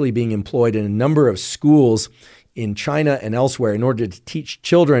are actually being employed in a number of schools in China and elsewhere in order to teach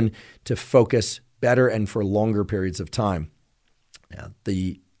children to focus better and for longer periods of time. Now,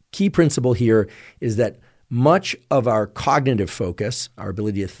 the key principle here is that much of our cognitive focus, our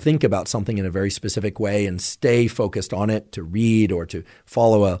ability to think about something in a very specific way and stay focused on it, to read or to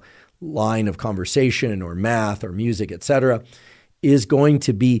follow a line of conversation or math or music, etc., is going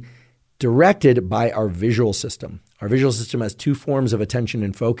to be directed by our visual system. Our visual system has two forms of attention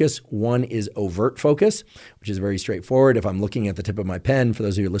and focus. One is overt focus, which is very straightforward. If I'm looking at the tip of my pen, for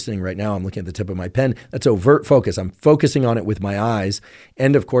those of you listening right now, I'm looking at the tip of my pen. That's overt focus. I'm focusing on it with my eyes.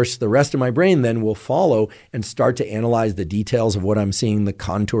 And of course, the rest of my brain then will follow and start to analyze the details of what I'm seeing, the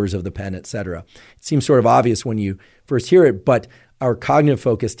contours of the pen, etc. It seems sort of obvious when you first hear it, but our cognitive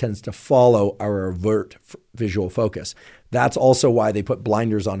focus tends to follow our overt visual focus. That's also why they put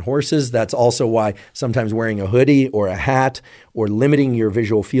blinders on horses. That's also why sometimes wearing a hoodie or a hat or limiting your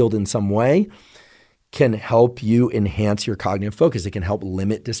visual field in some way can help you enhance your cognitive focus. It can help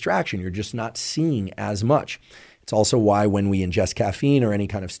limit distraction. You're just not seeing as much. It's also why when we ingest caffeine or any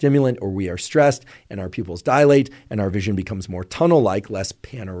kind of stimulant, or we are stressed and our pupils dilate and our vision becomes more tunnel-like, less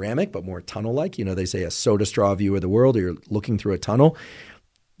panoramic, but more tunnel-like. You know, they say a soda straw view of the world, or you're looking through a tunnel.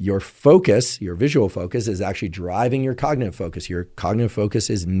 Your focus, your visual focus, is actually driving your cognitive focus. Your cognitive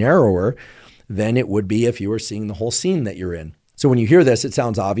focus is narrower than it would be if you were seeing the whole scene that you're in. So when you hear this, it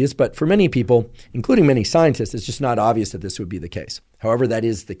sounds obvious, but for many people, including many scientists, it's just not obvious that this would be the case. However, that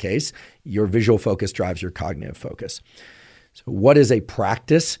is the case. Your visual focus drives your cognitive focus. So what is a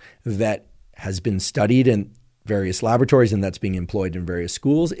practice that has been studied in various laboratories and that's being employed in various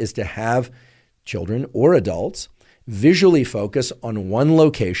schools is to have children or adults visually focus on one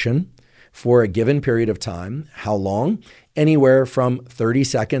location for a given period of time. How long? Anywhere from 30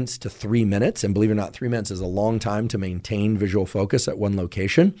 seconds to 3 minutes. And believe it or not, 3 minutes is a long time to maintain visual focus at one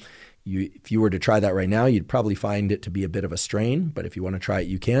location. If you were to try that right now, you'd probably find it to be a bit of a strain, but if you want to try it,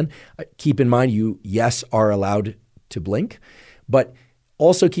 you can. Keep in mind, you, yes, are allowed to blink, but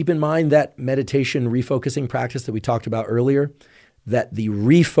also keep in mind that meditation refocusing practice that we talked about earlier, that the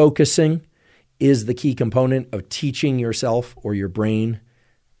refocusing is the key component of teaching yourself or your brain.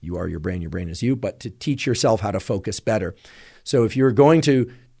 You are your brain is you, but to teach yourself how to focus better. So if you're going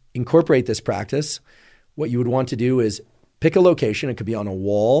to incorporate this practice, what you would want to do is pick a location. It could be on a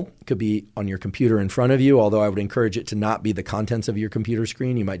wall. It could be on your computer in front of you, although I would encourage it to not be the contents of your computer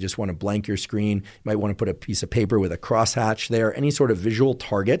screen. You might just want to blank your screen. You might want to put a piece of paper with a crosshatch there, any sort of visual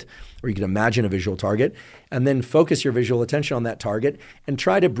target, or you can imagine a visual target, and then focus your visual attention on that target and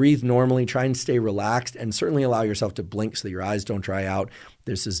try to breathe normally, try and stay relaxed, and certainly allow yourself to blink so that your eyes don't dry out.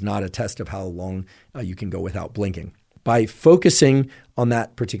 This is not a test of how long you can go without blinking. By focusing on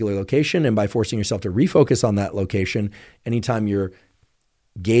that particular location and by forcing yourself to refocus on that location, anytime your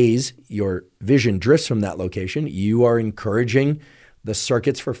gaze, your vision drifts from that location, you are encouraging the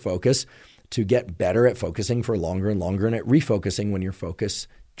circuits for focus to get better at focusing for longer and longer and at refocusing when your focus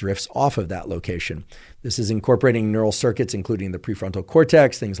drifts off of that location. This is incorporating neural circuits, including the prefrontal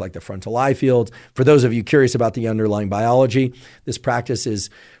cortex, things like the frontal eye field. For those of you curious about the underlying biology, this practice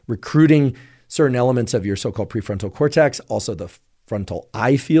is recruiting certain elements of your so-called prefrontal cortex, also the frontal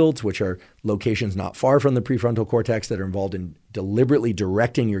eye fields, which are locations not far from the prefrontal cortex that are involved in deliberately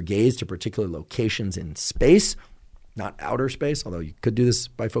directing your gaze to particular locations in space, not outer space, although you could do this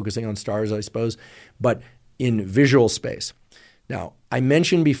by focusing on stars, I suppose, but in visual space. Now, I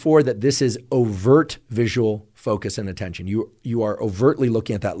mentioned before that this is overt visual focus and attention. You are overtly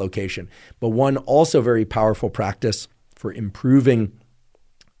looking at that location. But one also very powerful practice for improving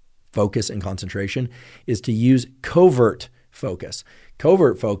focus and concentration is to use covert focus.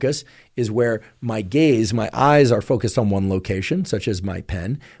 Covert focus is where my gaze, my eyes are focused on one location, such as my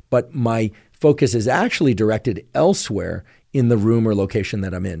pen, but my focus is actually directed elsewhere in the room or location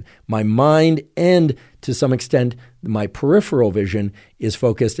that I'm in. My mind and to some extent, my peripheral vision is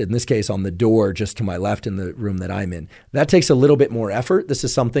focused, in this case, on the door just to my left in the room that I'm in. That takes a little bit more effort. This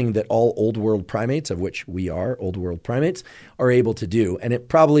is something that all old world primates, of which we are old world primates, are able to do. And it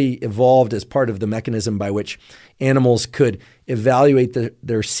probably evolved as part of the mechanism by which animals could evaluate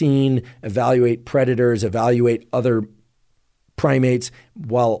their scene, evaluate predators, evaluate other primates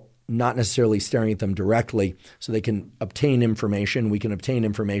while not necessarily staring at them directly, so they can obtain information. We can obtain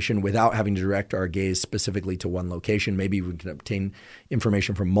information without having to direct our gaze specifically to one location. Maybe we can obtain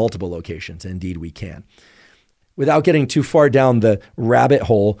information from multiple locations. Indeed, we can. Without getting too far down the rabbit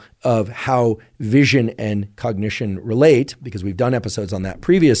hole of how vision and cognition relate, because we've done episodes on that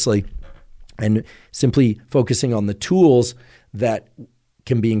previously, and simply focusing on the tools that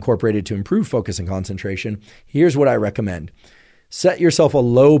can be incorporated to improve focus and concentration, here's what I recommend. Set yourself a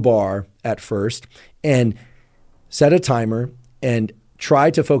low bar at first and set a timer and try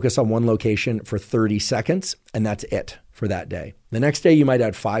to focus on one location for 30 seconds, and that's it for that day. The next day, you might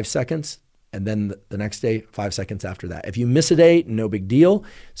add 5 seconds, and then the next day, 5 seconds after that. If you miss a day, no big deal.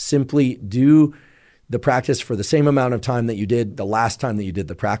 Simply do the practice for the same amount of time that you did the last time that you did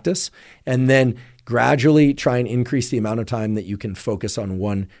the practice, and then gradually try and increase the amount of time that you can focus on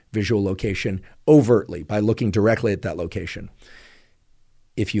one visual location overtly by looking directly at that location.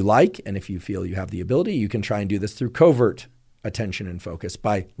 If you like, and if you feel you have the ability, you can try and do this through covert attention and focus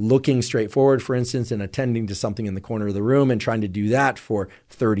by looking straight forward, for instance, and attending to something in the corner of the room and trying to do that for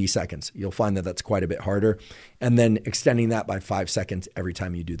 30 seconds. You'll find that that's quite a bit harder. And then extending that by 5 seconds every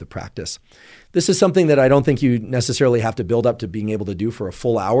time you do the practice. This is something that I don't think you necessarily have to build up to being able to do for a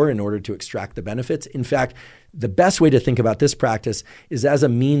full hour in order to extract the benefits. In fact, the best way to think about this practice is as a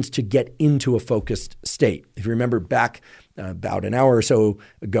means to get into a focused state. If you remember back about an hour or so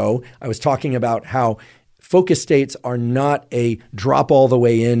ago, I was talking about how focus states are not a drop all the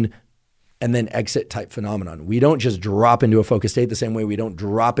way in and then exit type phenomenon. We don't just drop into a focus state the same way we don't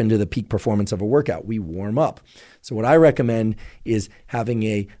drop into the peak performance of a workout. We warm up. So what I recommend is having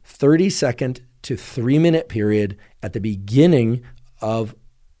a 30-second to 3-minute period at the beginning of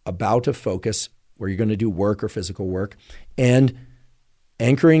a bout of focus where you're going to do work or physical work, and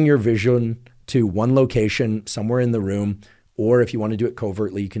anchoring your vision to one location somewhere in the room, or if you want to do it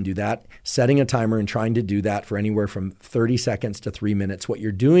covertly, you can do that. Setting a timer and trying to do that for anywhere from 30 seconds to 3 minutes. What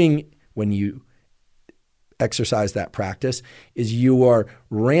you're doing when you exercise that practice is you are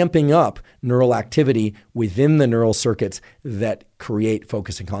ramping up neural activity within the neural circuits that create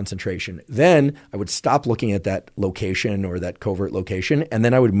focus and concentration. Then I would stop looking at that location or that covert location, and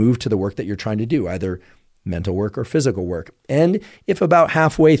then I would move to the work that you're trying to do, either mental work or physical work. And if about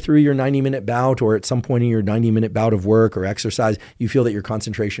halfway through your 90-minute bout or at some point in your 90-minute bout of work or exercise, you feel that your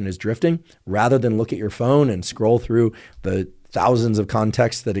concentration is drifting, rather than look at your phone and scroll through the thousands of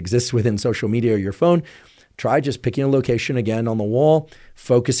contexts that exist within social media or your phone, try just picking a location again on the wall,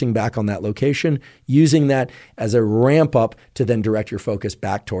 focusing back on that location, using that as a ramp up to then direct your focus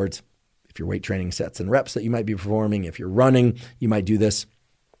back towards, if you're weight training, sets and reps that you might be performing. If you're running, you might do this,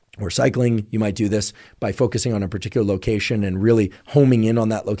 or cycling, you might do this by focusing on a particular location and really homing in on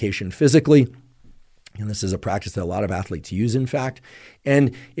that location physically. And this is a practice that a lot of athletes use, in fact.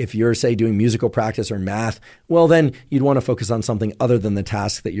 And if you're, say, doing musical practice or math, well, then you'd want to focus on something other than the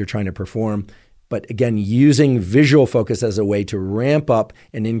task that you're trying to perform. But again, using visual focus as a way to ramp up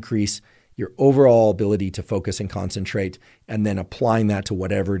and increase your overall ability to focus and concentrate, and then applying that to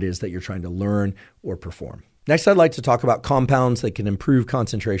whatever it is that you're trying to learn or perform. Next, I'd like to talk about compounds that can improve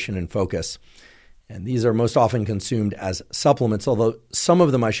concentration and focus. And these are most often consumed as supplements, although some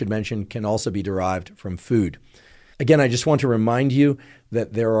of them, I should mention, can also be derived from food. Again, I just want to remind you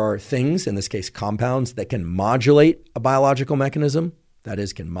that there are things, in this case compounds, that can modulate a biological mechanism, that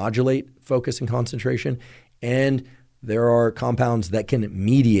is, can modulate focus and concentration, and there are compounds that can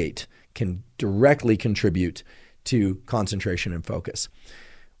mediate, can directly contribute to concentration and focus.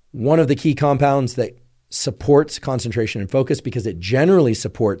 One of the key compounds that supports concentration and focus, because it generally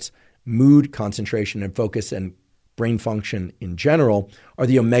supports mood, concentration, and focus and brain function in general, are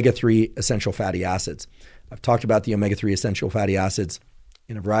the omega-3 essential fatty acids. I've talked about the omega-3 essential fatty acids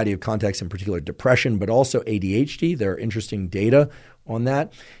in a variety of contexts, in particular depression, but also ADHD. There are interesting data on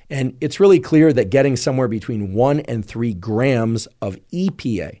that. And it's really clear that getting somewhere between 1 and 3 grams of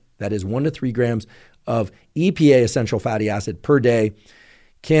EPA, that is 1 to 3 grams of EPA essential fatty acid per day,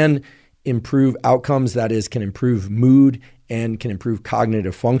 can improve outcomes, that is, can improve mood and can improve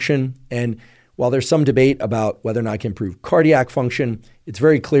cognitive function. And while there's some debate about whether or not it can improve cardiac function, it's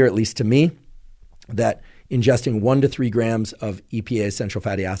very clear, at least to me, that ingesting 1 to 3 grams of EPA essential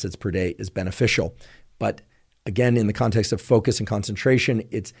fatty acids per day is beneficial. But Again, in the context of focus and concentration,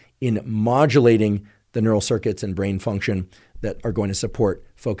 it's in modulating the neural circuits and brain function that are going to support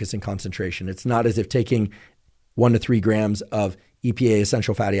focus and concentration. It's not as if taking 1 to 3 grams of EPA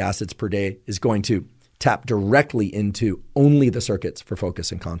essential fatty acids per day is going to tap directly into only the circuits for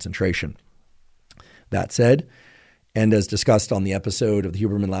focus and concentration. That said, and as discussed on the episode of the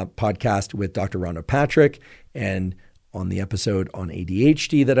Huberman Lab podcast with Dr. Rhonda Patrick, and on the episode on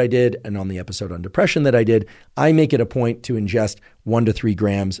ADHD that I did, and on the episode on depression that I did, I make it a point to ingest 1 to 3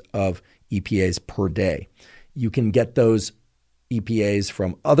 grams of EPAs per day. You can get those EPAs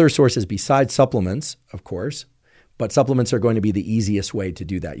from other sources besides supplements, of course, but supplements are going to be the easiest way to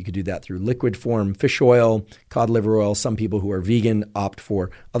do that. You could do that through liquid form, fish oil, cod liver oil. Some people who are vegan opt for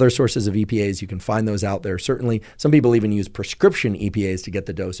other sources of EPAs. You can find those out there. Certainly, some people even use prescription EPAs to get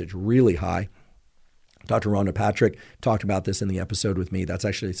the dosage really high. Dr. Rhonda Patrick talked about this in the episode with me. That's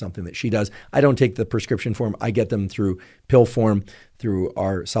actually something that she does. I don't take the prescription form. I get them through pill form through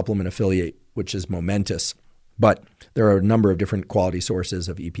our supplement affiliate, which is Momentous. But there are a number of different quality sources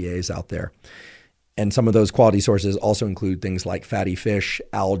of EPAs out there. And some of those quality sources also include things like fatty fish,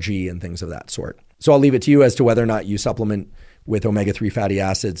 algae, and things of that sort. So I'll leave it to you as to whether or not you supplement with omega-3 fatty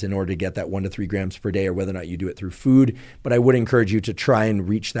acids in order to get that 1 to 3 grams per day, or whether or not you do it through food. But I would encourage you to try and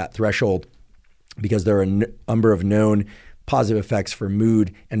reach that threshold, because there are a number of known positive effects for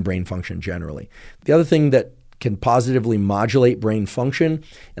mood and brain function generally. The other thing that can positively modulate brain function,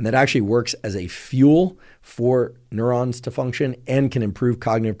 and that actually works as a fuel for neurons to function and can improve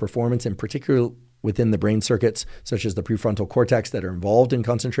cognitive performance, in particular within the brain circuits, such as the prefrontal cortex that are involved in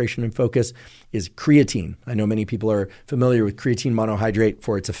concentration and focus, is creatine. I know many people are familiar with creatine monohydrate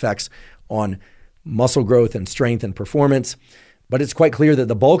for its effects on muscle growth and strength and performance, but it's quite clear that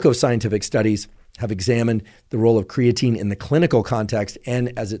the bulk of scientific studies have examined the role of creatine in the clinical context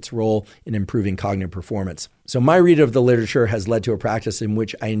and as its role in improving cognitive performance. So my read of the literature has led to a practice in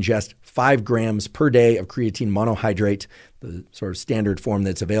which I ingest 5 grams per day of creatine monohydrate, the sort of standard form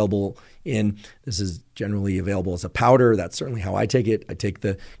that's available in. This is generally available as a powder. That's certainly how I take it. I take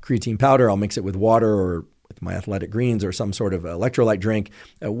the creatine powder, I'll mix it with water or with my Athletic Greens or some sort of electrolyte drink,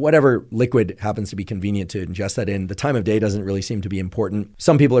 whatever liquid happens to be convenient to ingest that in. The time of day doesn't really seem to be important.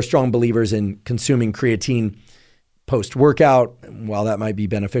 Some people are strong believers in consuming creatine post-workout. While that might be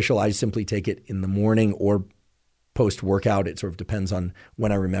beneficial, I simply take it in the morning or post-workout. It sort of depends on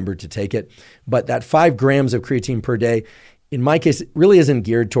when I remember to take it. But that 5 grams of creatine per day, in my case, it really isn't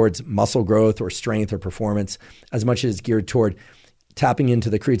geared towards muscle growth or strength or performance as much as it's geared toward tapping into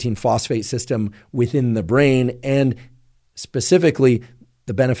the creatine phosphate system within the brain, and specifically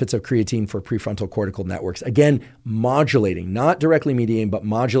the benefits of creatine for prefrontal cortical networks. Again, modulating, not directly mediating, but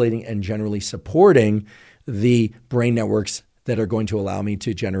modulating and generally supporting the brain networks that are going to allow me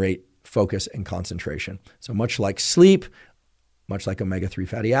to generate focus and concentration. So much like sleep, much like omega-3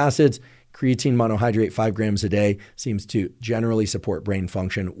 fatty acids, creatine monohydrate 5 grams a day seems to generally support brain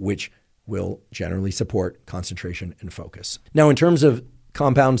function, which will generally support concentration and focus. Now, in terms of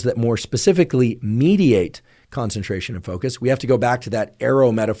compounds that more specifically mediate concentration and focus, we have to go back to that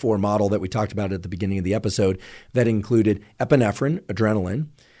arrow metaphor model that we talked about at the beginning of the episode that included epinephrine, adrenaline,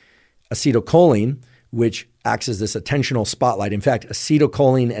 acetylcholine, which acts as this attentional spotlight. In fact,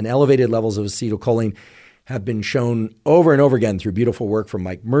 acetylcholine and elevated levels of acetylcholine have been shown over and over again through beautiful work from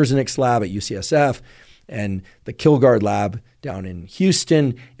Mike Merzenich lab at UCSF and the Kilgard lab down in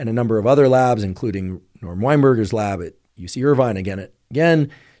Houston, and a number of other labs, including Norm Weinberger's lab at UC Irvine, again,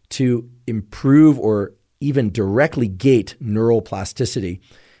 to improve or even directly gate neural plasticity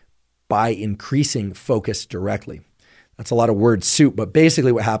by increasing focus directly. That's a lot of word soup, but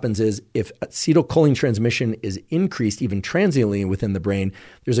basically what happens is if acetylcholine transmission is increased even transiently within the brain,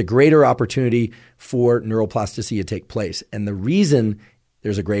 there's a greater opportunity for neuroplasticity to take place. And the reason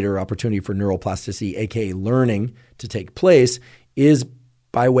there's a greater opportunity for neuroplasticity, aka learning, to take place is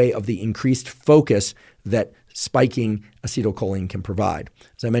by way of the increased focus that spiking acetylcholine can provide.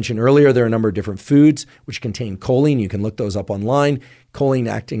 As I mentioned earlier, there are a number of different foods which contain choline. You can look those up online. Choline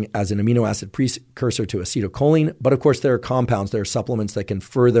acting as an amino acid precursor to acetylcholine. But of course, there are compounds, there are supplements that can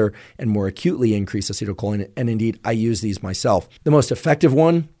further and more acutely increase acetylcholine. And indeed, I use these myself. The most effective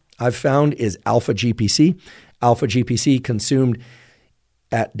one I've found is alpha GPC. Alpha GPC consumed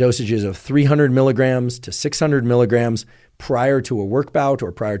at dosages of 300 milligrams to 600 milligrams prior to a work bout or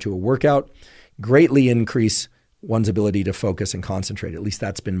prior to a workout greatly increase one's ability to focus and concentrate. At least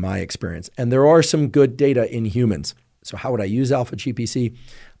that's been my experience. And there are some good data in humans. So how would I use alpha GPC?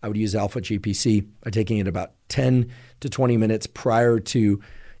 I would use alpha GPC by taking it about 10 to 20 minutes prior to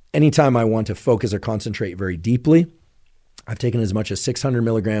any time I want to focus or concentrate very deeply. I've taken as much as 600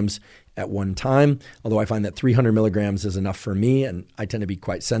 milligrams at one time, although I find that 300 milligrams is enough for me, and I tend to be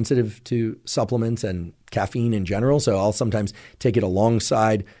quite sensitive to supplements and caffeine in general, so I'll sometimes take it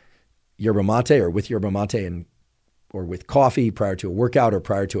alongside yerba mate or with yerba mate or with coffee prior to a workout or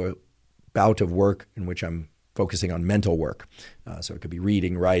prior to a bout of work in which I'm focusing on mental work. So it could be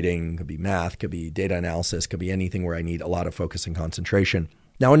reading, writing, could be math, could be data analysis, could be anything where I need a lot of focus and concentration.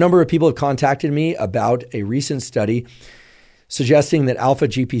 Now, a number of people have contacted me about a recent study suggesting that alpha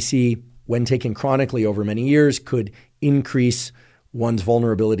GPC, when taken chronically over many years, could increase one's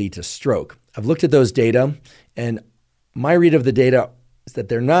vulnerability to stroke. I've looked at those data, and my read of the data is that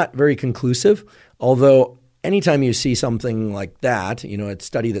they're not very conclusive, although anytime you see something like that, a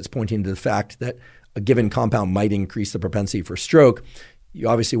study that's pointing to the fact that a given compound might increase the propensity for stroke, you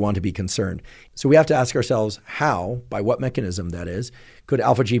obviously want to be concerned. So we have to ask ourselves how, by what mechanism that is, could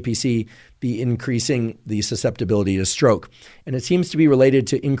alpha GPC be increasing the susceptibility to stroke? And it seems to be related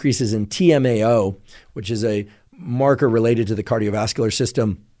to increases in TMAO, which is a marker related to the cardiovascular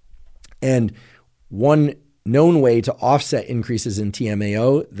system. And one known way to offset increases in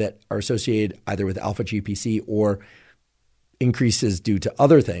TMAO that are associated either with alpha GPC or increases due to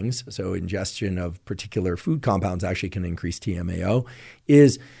other things, so ingestion of particular food compounds actually can increase TMAO,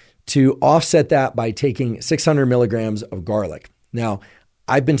 is to offset that by taking 600 milligrams of garlic. Now,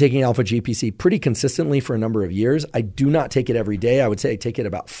 I've been taking alpha GPC pretty consistently for a number of years. I do not take it every day. I would say I take it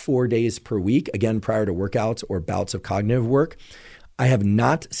about 4 days per week, again, prior to workouts or bouts of cognitive work. I have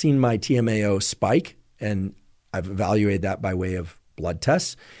not seen my TMAO spike, and I've evaluated that by way of blood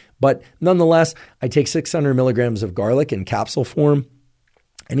tests. But nonetheless, I take 600 milligrams of garlic in capsule form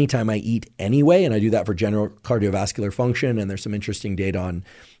anytime I eat anyway, and I do that for general cardiovascular function, and there's some interesting data on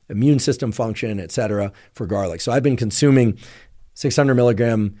immune system function, et cetera, for garlic. So I've been consuming 600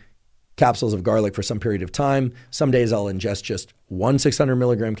 milligram capsules of garlic for some period of time. Some days I'll ingest just one 600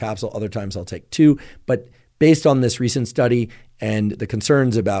 milligram capsule, other times I'll take two. But based on this recent study and the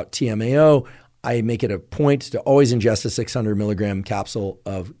concerns about TMAO, I make it a point to always ingest a 600 milligram capsule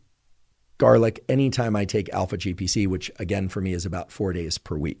of garlic anytime I take alpha GPC, which again for me is about 4 days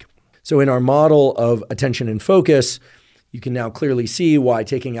per week. So in our model of attention and focus, you can now clearly see why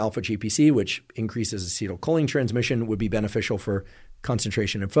taking alpha GPC, which increases acetylcholine transmission, would be beneficial for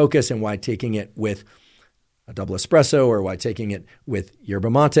concentration and focus, and why taking it with a double espresso or why taking it with yerba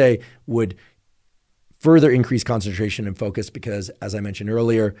mate would further increase concentration and focus because, as I mentioned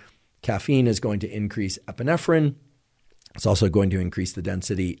earlier, caffeine is going to increase epinephrine. It's also going to increase the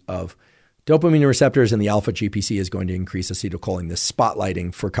density of dopamine receptors, and the alpha GPC is going to increase acetylcholine, this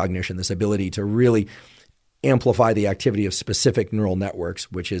spotlighting for cognition, this ability to really amplify the activity of specific neural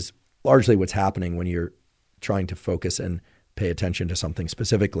networks, which is largely what's happening when you're trying to focus and pay attention to something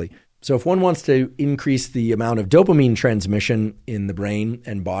specifically. So if one wants to increase the amount of dopamine transmission in the brain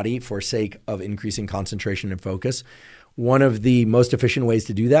and body for sake of increasing concentration and focus, one of the most efficient ways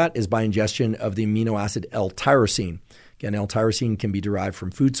to do that is by ingestion of the amino acid L-tyrosine. Again, L-tyrosine can be derived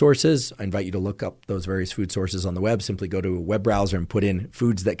from food sources. I invite you to look up those various food sources on the web. Simply go to a web browser and put in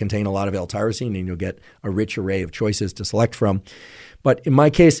foods that contain a lot of L-tyrosine, and you'll get a rich array of choices to select from. But in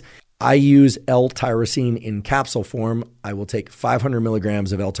my case, I use L-tyrosine in capsule form. I will take 500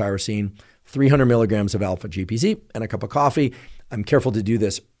 milligrams of L-tyrosine, 300 milligrams of alpha GPC, and a cup of coffee. I'm careful to do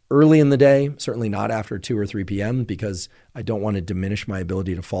this early in the day, certainly not after 2 or 3 p.m. because I don't want to diminish my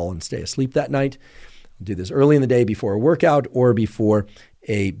ability to fall and stay asleep that night. I'll do this early in the day before a workout or before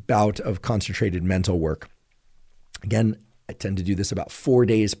a bout of concentrated mental work. Again, I tend to do this about 4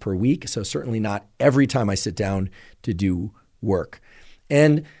 days per week, so certainly not every time I sit down to do work.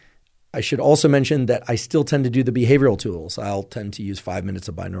 And I should also mention that I still tend to do the behavioral tools. I'll tend to use 5 minutes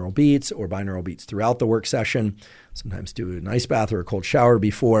of binaural beats or binaural beats throughout the work session, sometimes do an ice bath or a cold shower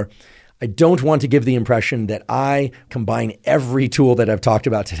before. I don't want to give the impression that I combine every tool that I've talked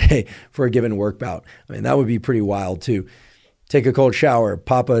about today for a given work bout. I mean, that would be pretty wild too. Take a cold shower,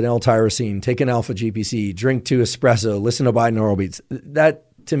 pop an L-tyrosine, take an alpha GPC, drink 2 espresso, listen to binaural beats. That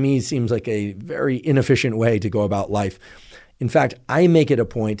to me seems like a very inefficient way to go about life. In fact, I make it a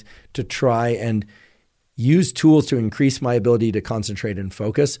point to try and use tools to increase my ability to concentrate and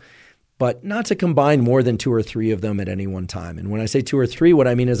focus, but not to combine more than 2 or 3 of them at any one time. And when I say 2 or 3, what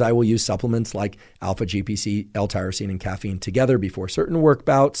I mean is I will use supplements like alpha GPC, L-tyrosine, and caffeine together before certain work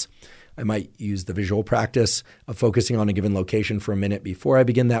bouts. I might use the visual practice of focusing on a given location for a minute before I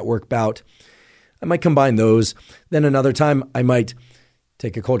begin that work bout. I might combine those. Then another time, I might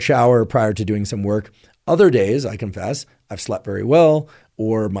take a cold shower prior to doing some work. Other days, I confess, I've slept very well,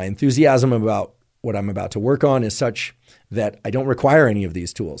 or my enthusiasm about what I'm about to work on is such that I don't require any of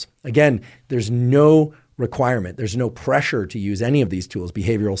these tools. Again, there's no requirement. There's no pressure to use any of these tools,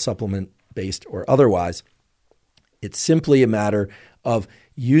 behavioral, supplement-based, or otherwise. It's simply a matter of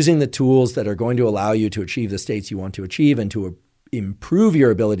using the tools that are going to allow you to achieve the states you want to achieve and to improve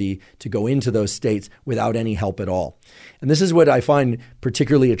your ability to go into those states without any help at all. And this is what I find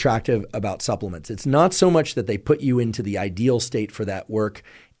particularly attractive about supplements. It's not so much that they put you into the ideal state for that work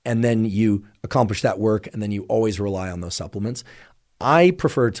and then you accomplish that work and then you always rely on those supplements. I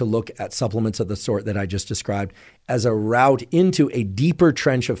prefer to look at supplements of the sort that I just described as a route into a deeper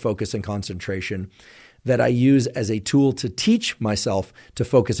trench of focus and concentration that I use as a tool to teach myself to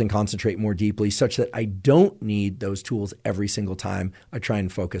focus and concentrate more deeply, such that I don't need those tools every single time I try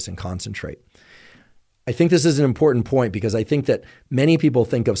and focus and concentrate. I think this is an important point because I think that many people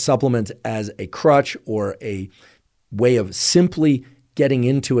think of supplements as a crutch or a way of simply getting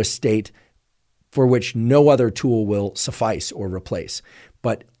into a state for which no other tool will suffice or replace.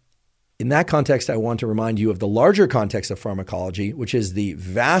 But in that context, I want to remind you of the larger context of pharmacology, which is the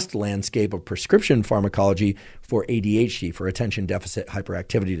vast landscape of prescription pharmacology for ADHD, for attention deficit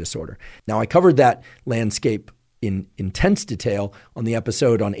hyperactivity disorder. Now, I covered that landscape in intense detail on the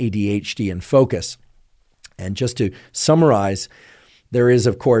episode on ADHD and focus. And just to summarize, there is,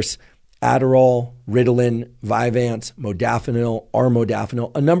 of course, Adderall, Ritalin, Vyvanse, modafinil,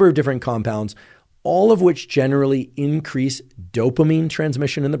 armodafinil, a number of different compounds, all of which generally increase dopamine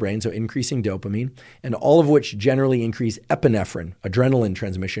transmission in the brain, so increasing dopamine, and all of which generally increase epinephrine, adrenaline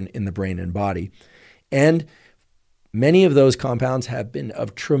transmission in the brain and body. And many of those compounds have been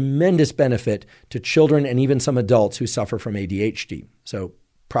of tremendous benefit to children and even some adults who suffer from ADHD. So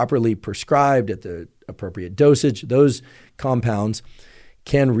properly prescribed at the appropriate dosage, those compounds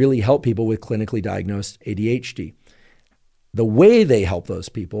can really help people with clinically diagnosed ADHD. The way they help those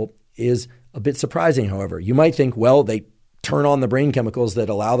people is a bit surprising, however. You might think, well, they turn on the brain chemicals that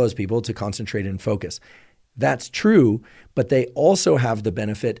allow those people to concentrate and focus. That's true, but they also have the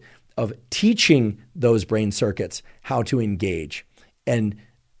benefit of teaching those brain circuits how to engage. And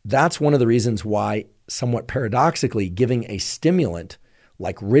that's one of the reasons why, somewhat paradoxically, giving a stimulant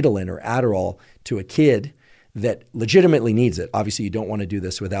like Ritalin or Adderall to a kid that legitimately needs it. Obviously, you don't want to do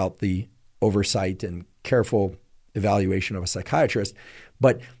this without the oversight and careful evaluation of a psychiatrist.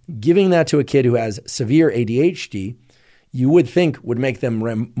 But giving that to a kid who has severe ADHD, you would think would make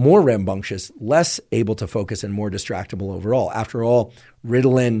them more rambunctious, less able to focus, and more distractible overall. After all,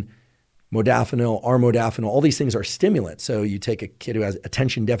 Ritalin, modafinil, armodafinil, all these things are stimulants. So you take a kid who has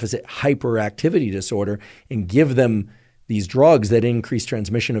attention deficit hyperactivity disorder and give them these drugs that increase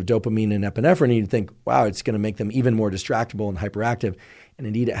transmission of dopamine and epinephrine, and you'd think, wow, it's going to make them even more distractible and hyperactive. And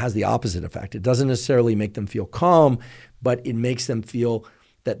indeed, it has the opposite effect. It doesn't necessarily make them feel calm, but it makes them feel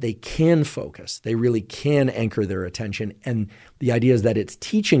that they can focus. They really can anchor their attention. And the idea is that it's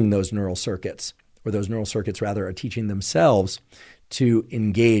teaching those neural circuits, or those neural circuits rather are teaching themselves to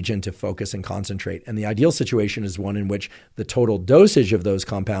engage and to focus and concentrate. And the ideal situation is one in which the total dosage of those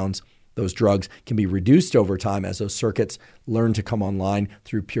compounds, those drugs, can be reduced over time as those circuits learn to come online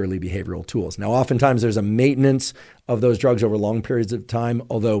through purely behavioral tools. Now, oftentimes there's a maintenance of those drugs over long periods of time,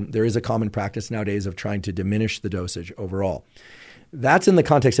 although there is a common practice nowadays of trying to diminish the dosage overall. That's in the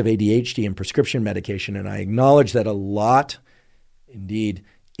context of ADHD and prescription medication, and I acknowledge that a lot, indeed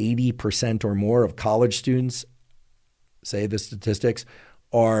 80% or more of college students, say the statistics,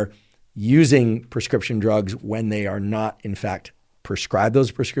 are using prescription drugs when they are not, in fact, prescribe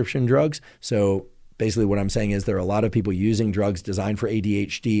those prescription drugs. So basically what I'm saying is there are a lot of people using drugs designed for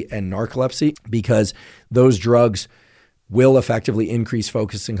ADHD and narcolepsy because those drugs will effectively increase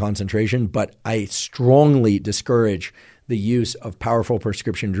focus and concentration, but I strongly discourage the use of powerful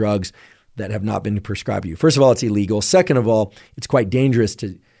prescription drugs that have not been prescribed to you. First of all, it's illegal. Second of all, it's quite dangerous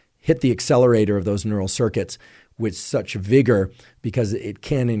to hit the accelerator of those neural circuits with such vigor because it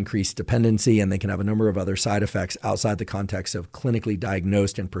can increase dependency and they can have a number of other side effects outside the context of clinically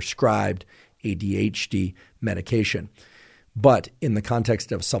diagnosed and prescribed ADHD medication. But in the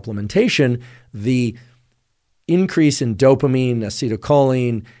context of supplementation, the increase in dopamine,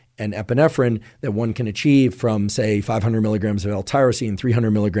 acetylcholine, and epinephrine that one can achieve from, say, 500 milligrams of L-tyrosine, 300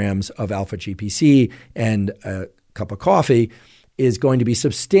 milligrams of alpha-GPC, and a cup of coffee is going to be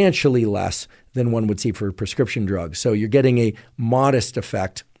substantially less than one would see for prescription drugs. So you're getting a modest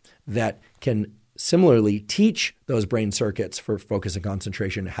effect that can similarly teach those brain circuits for focus and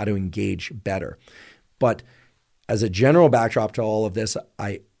concentration how to engage better. But as a general backdrop to all of this,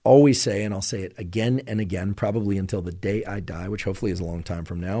 I always say, and I'll say it again and again, probably until the day I die, which hopefully is a long time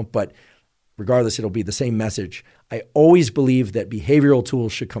from now, but regardless, it'll be the same message. I always believe that behavioral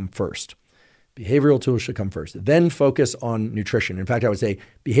tools should come first. Behavioral tools should come first. Then focus on nutrition. In fact, I would say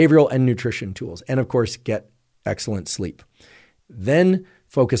behavioral and nutrition tools. And of course, get excellent sleep. Then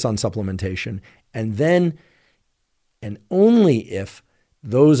focus on supplementation. And then, and only if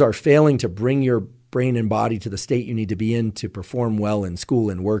those are failing to bring your brain and body to the state you need to be in to perform well in school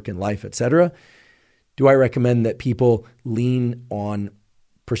and work and life, etc., do I recommend that people lean on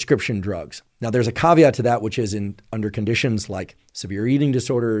prescription drugs. Now, there's a caveat to that, which is under conditions like severe eating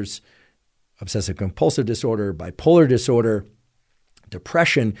disorders, obsessive compulsive disorder, bipolar disorder,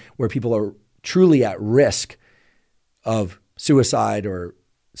 depression, where people are truly at risk of suicide or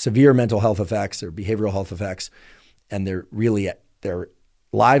severe mental health effects or behavioral health effects, and their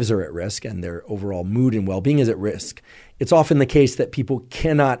lives are at risk and their overall mood and well-being is at risk. It's often the case that people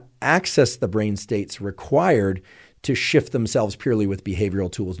cannot access the brain states required to shift themselves purely with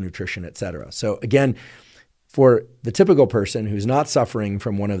behavioral tools, nutrition, et cetera. So again, for the typical person who's not suffering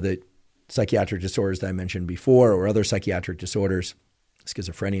from one of the psychiatric disorders that I mentioned before or other psychiatric disorders,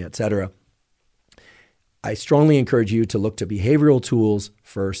 schizophrenia, et cetera, I strongly encourage you to look to behavioral tools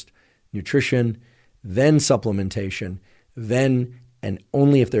first, nutrition, then supplementation, then and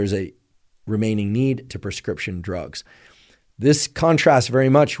only if there's a remaining need to prescription drugs. This contrasts very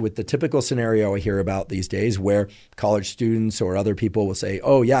much with the typical scenario I hear about these days where college students or other people will say,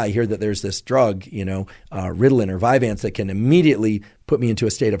 oh yeah, I hear that there's this drug, Ritalin or Vyvanse that can immediately put me into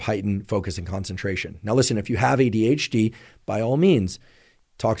a state of heightened focus and concentration. Now listen, if you have ADHD, by all means,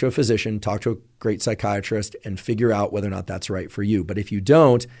 talk to a physician, talk to a great psychiatrist and figure out whether or not that's right for you. But if you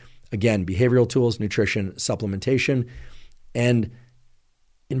don't, again, behavioral tools, nutrition, supplementation, and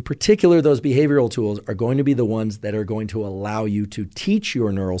in particular, those behavioral tools are going to be the ones that are going to allow you to teach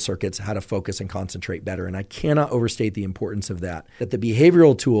your neural circuits how to focus and concentrate better. And I cannot overstate the importance of that. That the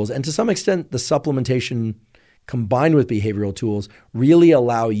behavioral tools, and to some extent the supplementation combined with behavioral tools, really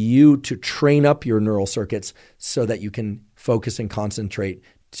allow you to train up your neural circuits so that you can focus and concentrate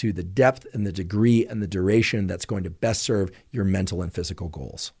to the depth and the degree and the duration that's going to best serve your mental and physical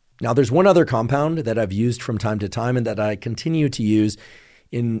goals. Now, there's one other compound that I've used from time to time and that I continue to use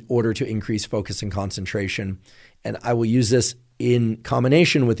in order to increase focus and concentration. And I will use this in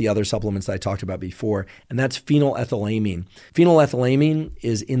combination with the other supplements that I talked about before, and that's phenylethylamine. Phenylethylamine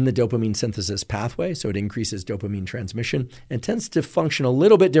is in the dopamine synthesis pathway, so it increases dopamine transmission and tends to function a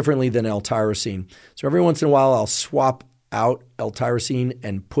little bit differently than L-tyrosine. So every once in a while, I'll swap out L-tyrosine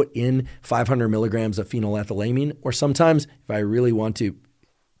and put in 500 milligrams of phenylethylamine, or sometimes if I really want to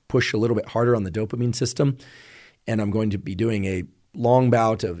push a little bit harder on the dopamine system, and I'm going to be doing a long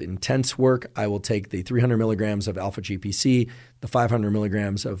bout of intense work, I will take the 300 milligrams of alpha-GPC, the 500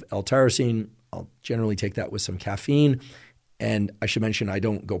 milligrams of L-tyrosine. I'll generally take that with some caffeine. And I should mention I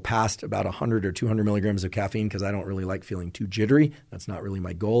don't go past about 100 or 200 milligrams of caffeine because I don't really like feeling too jittery. That's not really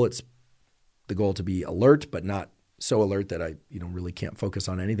my goal. It's the goal to be alert, but not so alert that I really can't focus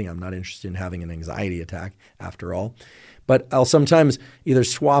on anything. I'm not interested in having an anxiety attack after all. But I'll sometimes either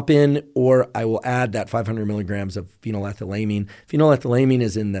swap in or I will add that 500 milligrams of phenylethylamine. Phenylethylamine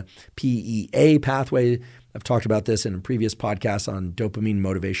is in the PEA pathway. I've talked about this in a previous podcast on dopamine,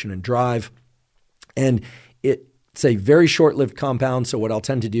 motivation, and drive. And it's a very short-lived compound. So what I'll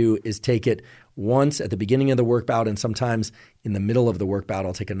tend to do is take it once at the beginning of the work bout, and sometimes in the middle of the work bout,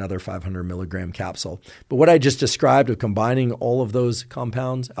 I'll take another 500 milligram capsule. But what I just described of combining all of those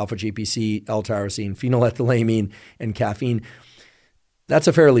compounds, alpha-GPC, L-tyrosine, phenylethylamine, and caffeine, that's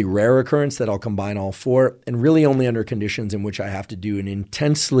a fairly rare occurrence that I'll combine all four, and really only under conditions in which I have to do an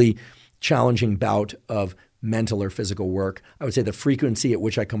intensely challenging bout of mental or physical work. I would say the frequency at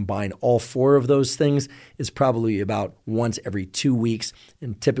which I combine all four of those things is probably about once every 2 weeks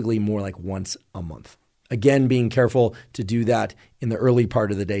and typically more like once a month. Again, being careful to do that in the early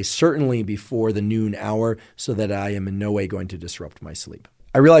part of the day, certainly before the noon hour, so that I am in no way going to disrupt my sleep.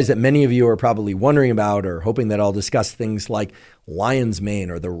 I realize that many of you are probably wondering about or hoping that I'll discuss things like lion's mane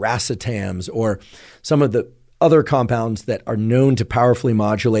or the racetams or some of the other compounds that are known to powerfully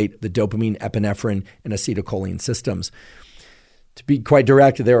modulate the dopamine, epinephrine, and acetylcholine systems. To be quite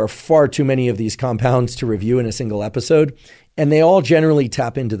direct, there are far too many of these compounds to review in a single episode, and they all generally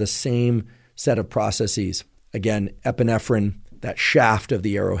tap into the same set of processes. Again, epinephrine, that shaft of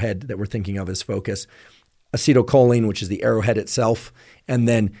the arrowhead that we're thinking of as focus, acetylcholine, which is the arrowhead itself, and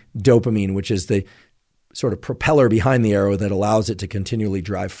then dopamine, which is the sort of propeller behind the arrow that allows it to continually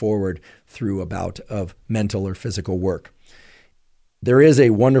drive forward through a bout of mental or physical work. There is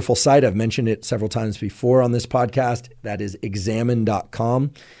a wonderful site, I've mentioned it several times before on this podcast, that is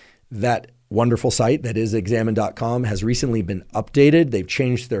examine.com. That wonderful site that is examine.com has recently been updated. They've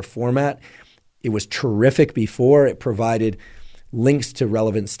changed their format. It was terrific before. It provided links to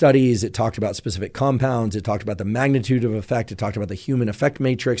relevant studies. It talked about specific compounds. It talked about the magnitude of effect. It talked about the human effect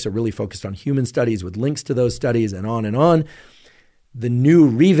matrix. It really focused on human studies with links to those studies and on and on. The new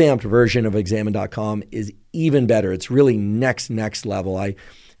revamped version of Examine.com is even better. It's really next level. I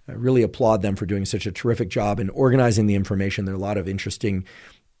really applaud them for doing such a terrific job in organizing the information. There are a lot of interesting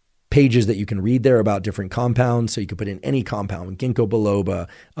pages that you can read there about different compounds. So you could put in any compound, ginkgo biloba,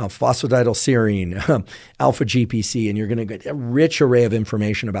 phosphatidylserine, alpha GPC, and you're going to get a rich array of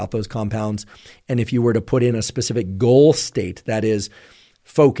information about those compounds. And if you were to put in a specific goal state, that is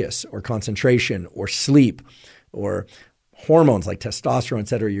focus or concentration or sleep or hormones like testosterone, et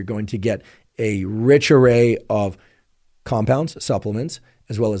cetera, you're going to get a rich array of compounds, supplements,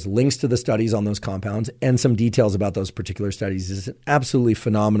 as well as links to the studies on those compounds and some details about those particular studies. It's an absolutely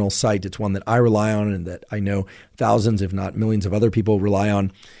phenomenal site. It's one that I rely on and that I know thousands, if not millions of other people rely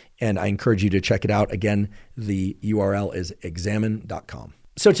on. And I encourage you to check it out. Again, the URL is examine.com.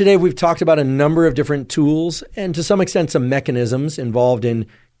 So today we've talked about a number of different tools and to some extent some mechanisms involved in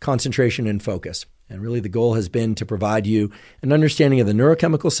concentration and focus. And really the goal has been to provide you an understanding of the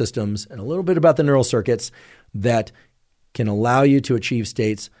neurochemical systems and a little bit about the neural circuits that can allow you to achieve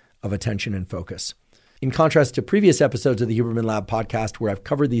states of attention and focus. In contrast to previous episodes of the Huberman Lab podcast, where I've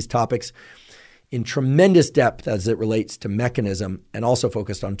covered these topics in tremendous depth as it relates to mechanism and also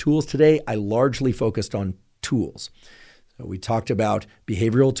focused on tools, today I largely focused on tools. So we talked about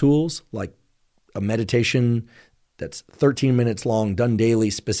behavioral tools like a meditation that's 13 minutes long, done daily,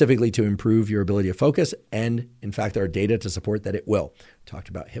 specifically to improve your ability to focus. And in fact, there are data to support that it will. We talked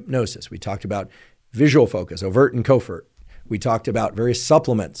about hypnosis. We talked about visual focus, overt and covert. We talked about various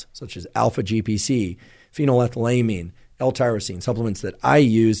supplements such as alpha GPC, phenylethylamine, L-tyrosine, supplements that I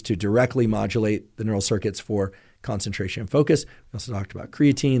use to directly modulate the neural circuits for concentration and focus. We also talked about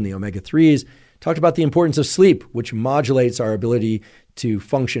creatine, the omega-3s, talked about the importance of sleep, which modulates our ability to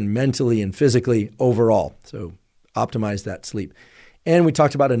function mentally and physically overall. So optimize that sleep. And we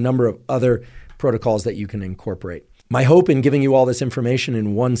talked about a number of other protocols that you can incorporate. My hope in giving you all this information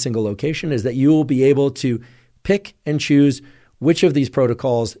in one single location is that you will be able to pick and choose which of these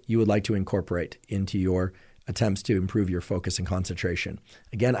protocols you would like to incorporate into your attempts to improve your focus and concentration.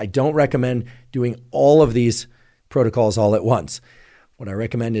 Again, I don't recommend doing all of these protocols all at once. What I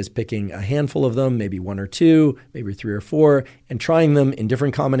recommend is picking a handful of them, maybe one or two, maybe three or four, and trying them in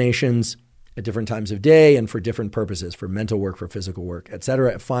different combinations at different times of day and for different purposes, for mental work, for physical work,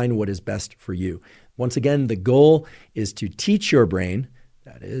 etc. Find what is best for you. Once again, the goal is to teach your brain,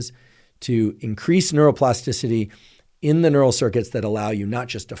 that is, to increase neuroplasticity in the neural circuits that allow you not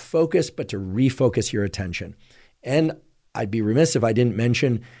just to focus, but to refocus your attention. And I'd be remiss if I didn't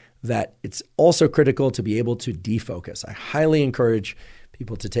mention that it's also critical to be able to defocus. I highly encourage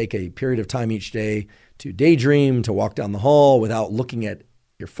people to take a period of time each day to daydream, to walk down the hall without looking at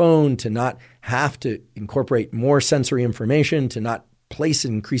your phone, to not have to incorporate more sensory information, to not place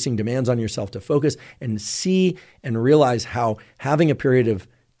increasing demands on yourself to focus, and see and realize how having a period of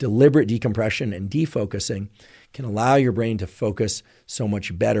deliberate decompression and defocusing can allow your brain to focus so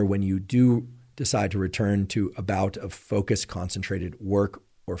much better when you do decide to return to a bout of focused, concentrated work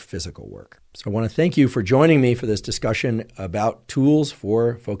or physical work. So I want to thank you for joining me for this discussion about tools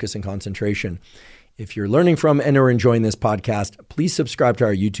for focus and concentration. If you're learning from and are enjoying this podcast, please subscribe to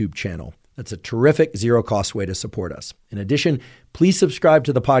our YouTube channel. That's a terrific zero-cost way to support us. In addition, please subscribe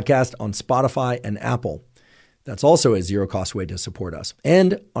to the podcast on Spotify and Apple. That's also a zero-cost way to support us.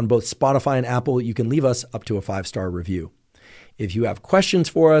 And on both Spotify and Apple, you can leave us up to a 5-star review. If you have questions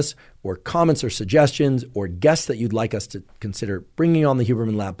for us or comments or suggestions or guests that you'd like us to consider bringing on the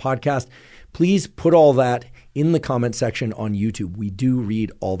Huberman Lab podcast, please put all that in the comment section on YouTube. We do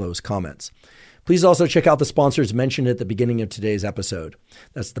read all those comments. Please also check out the sponsors mentioned at the beginning of today's episode.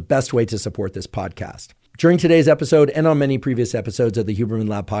 That's the best way to support this podcast. During today's episode and on many previous episodes of the Huberman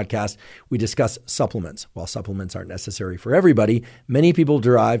Lab podcast, we discuss supplements. While supplements aren't necessary for everybody, many people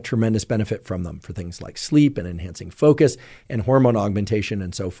derive tremendous benefit from them for things like sleep and enhancing focus and hormone augmentation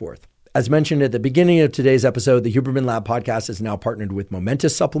and so forth. As mentioned at the beginning of today's episode, the Huberman Lab podcast is now partnered with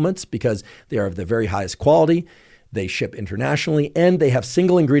Momentous Supplements because they are of the very highest quality. They ship internationally, and they have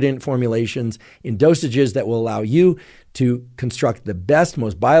single ingredient formulations in dosages that will allow you to construct the best,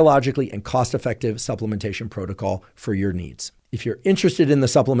 most biologically and cost-effective supplementation protocol for your needs. If you're interested in the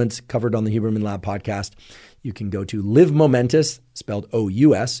supplements covered on the Huberman Lab podcast, you can go to Live Momentous, spelled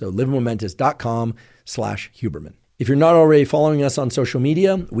O-U-S, so livemomentous.com/Huberman. If you're not already following us on social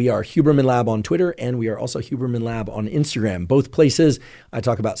media, we are Huberman Lab on Twitter, and we are also Huberman Lab on Instagram. Both places, I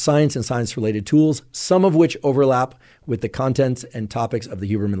talk about science and science-related tools, some of which overlap with the contents and topics of the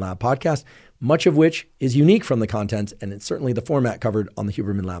Huberman Lab podcast, much of which is unique from the content, and it's certainly the format covered on the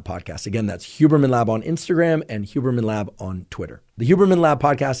Huberman Lab podcast. Again, that's Huberman Lab on Instagram and Huberman Lab on Twitter. The Huberman Lab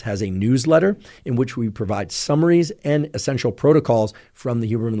podcast has a newsletter in which we provide summaries and essential protocols from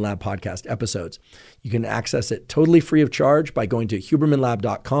the Huberman Lab podcast episodes. You can access it totally free of charge by going to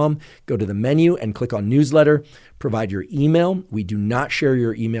hubermanlab.com, go to the menu and click on newsletter, provide your email. We do not share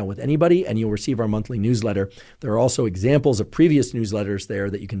your email with anybody, and you'll receive our monthly newsletter. There are also examples of previous newsletters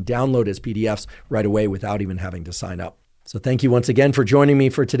there that you can download as PDFs right away without even having to sign up. So thank you once again for joining me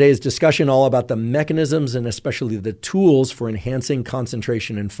for today's discussion all about the mechanisms and especially the tools for enhancing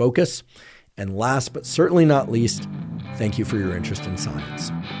concentration and focus. And last but certainly not least, thank you for your interest in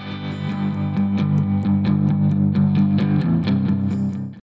science.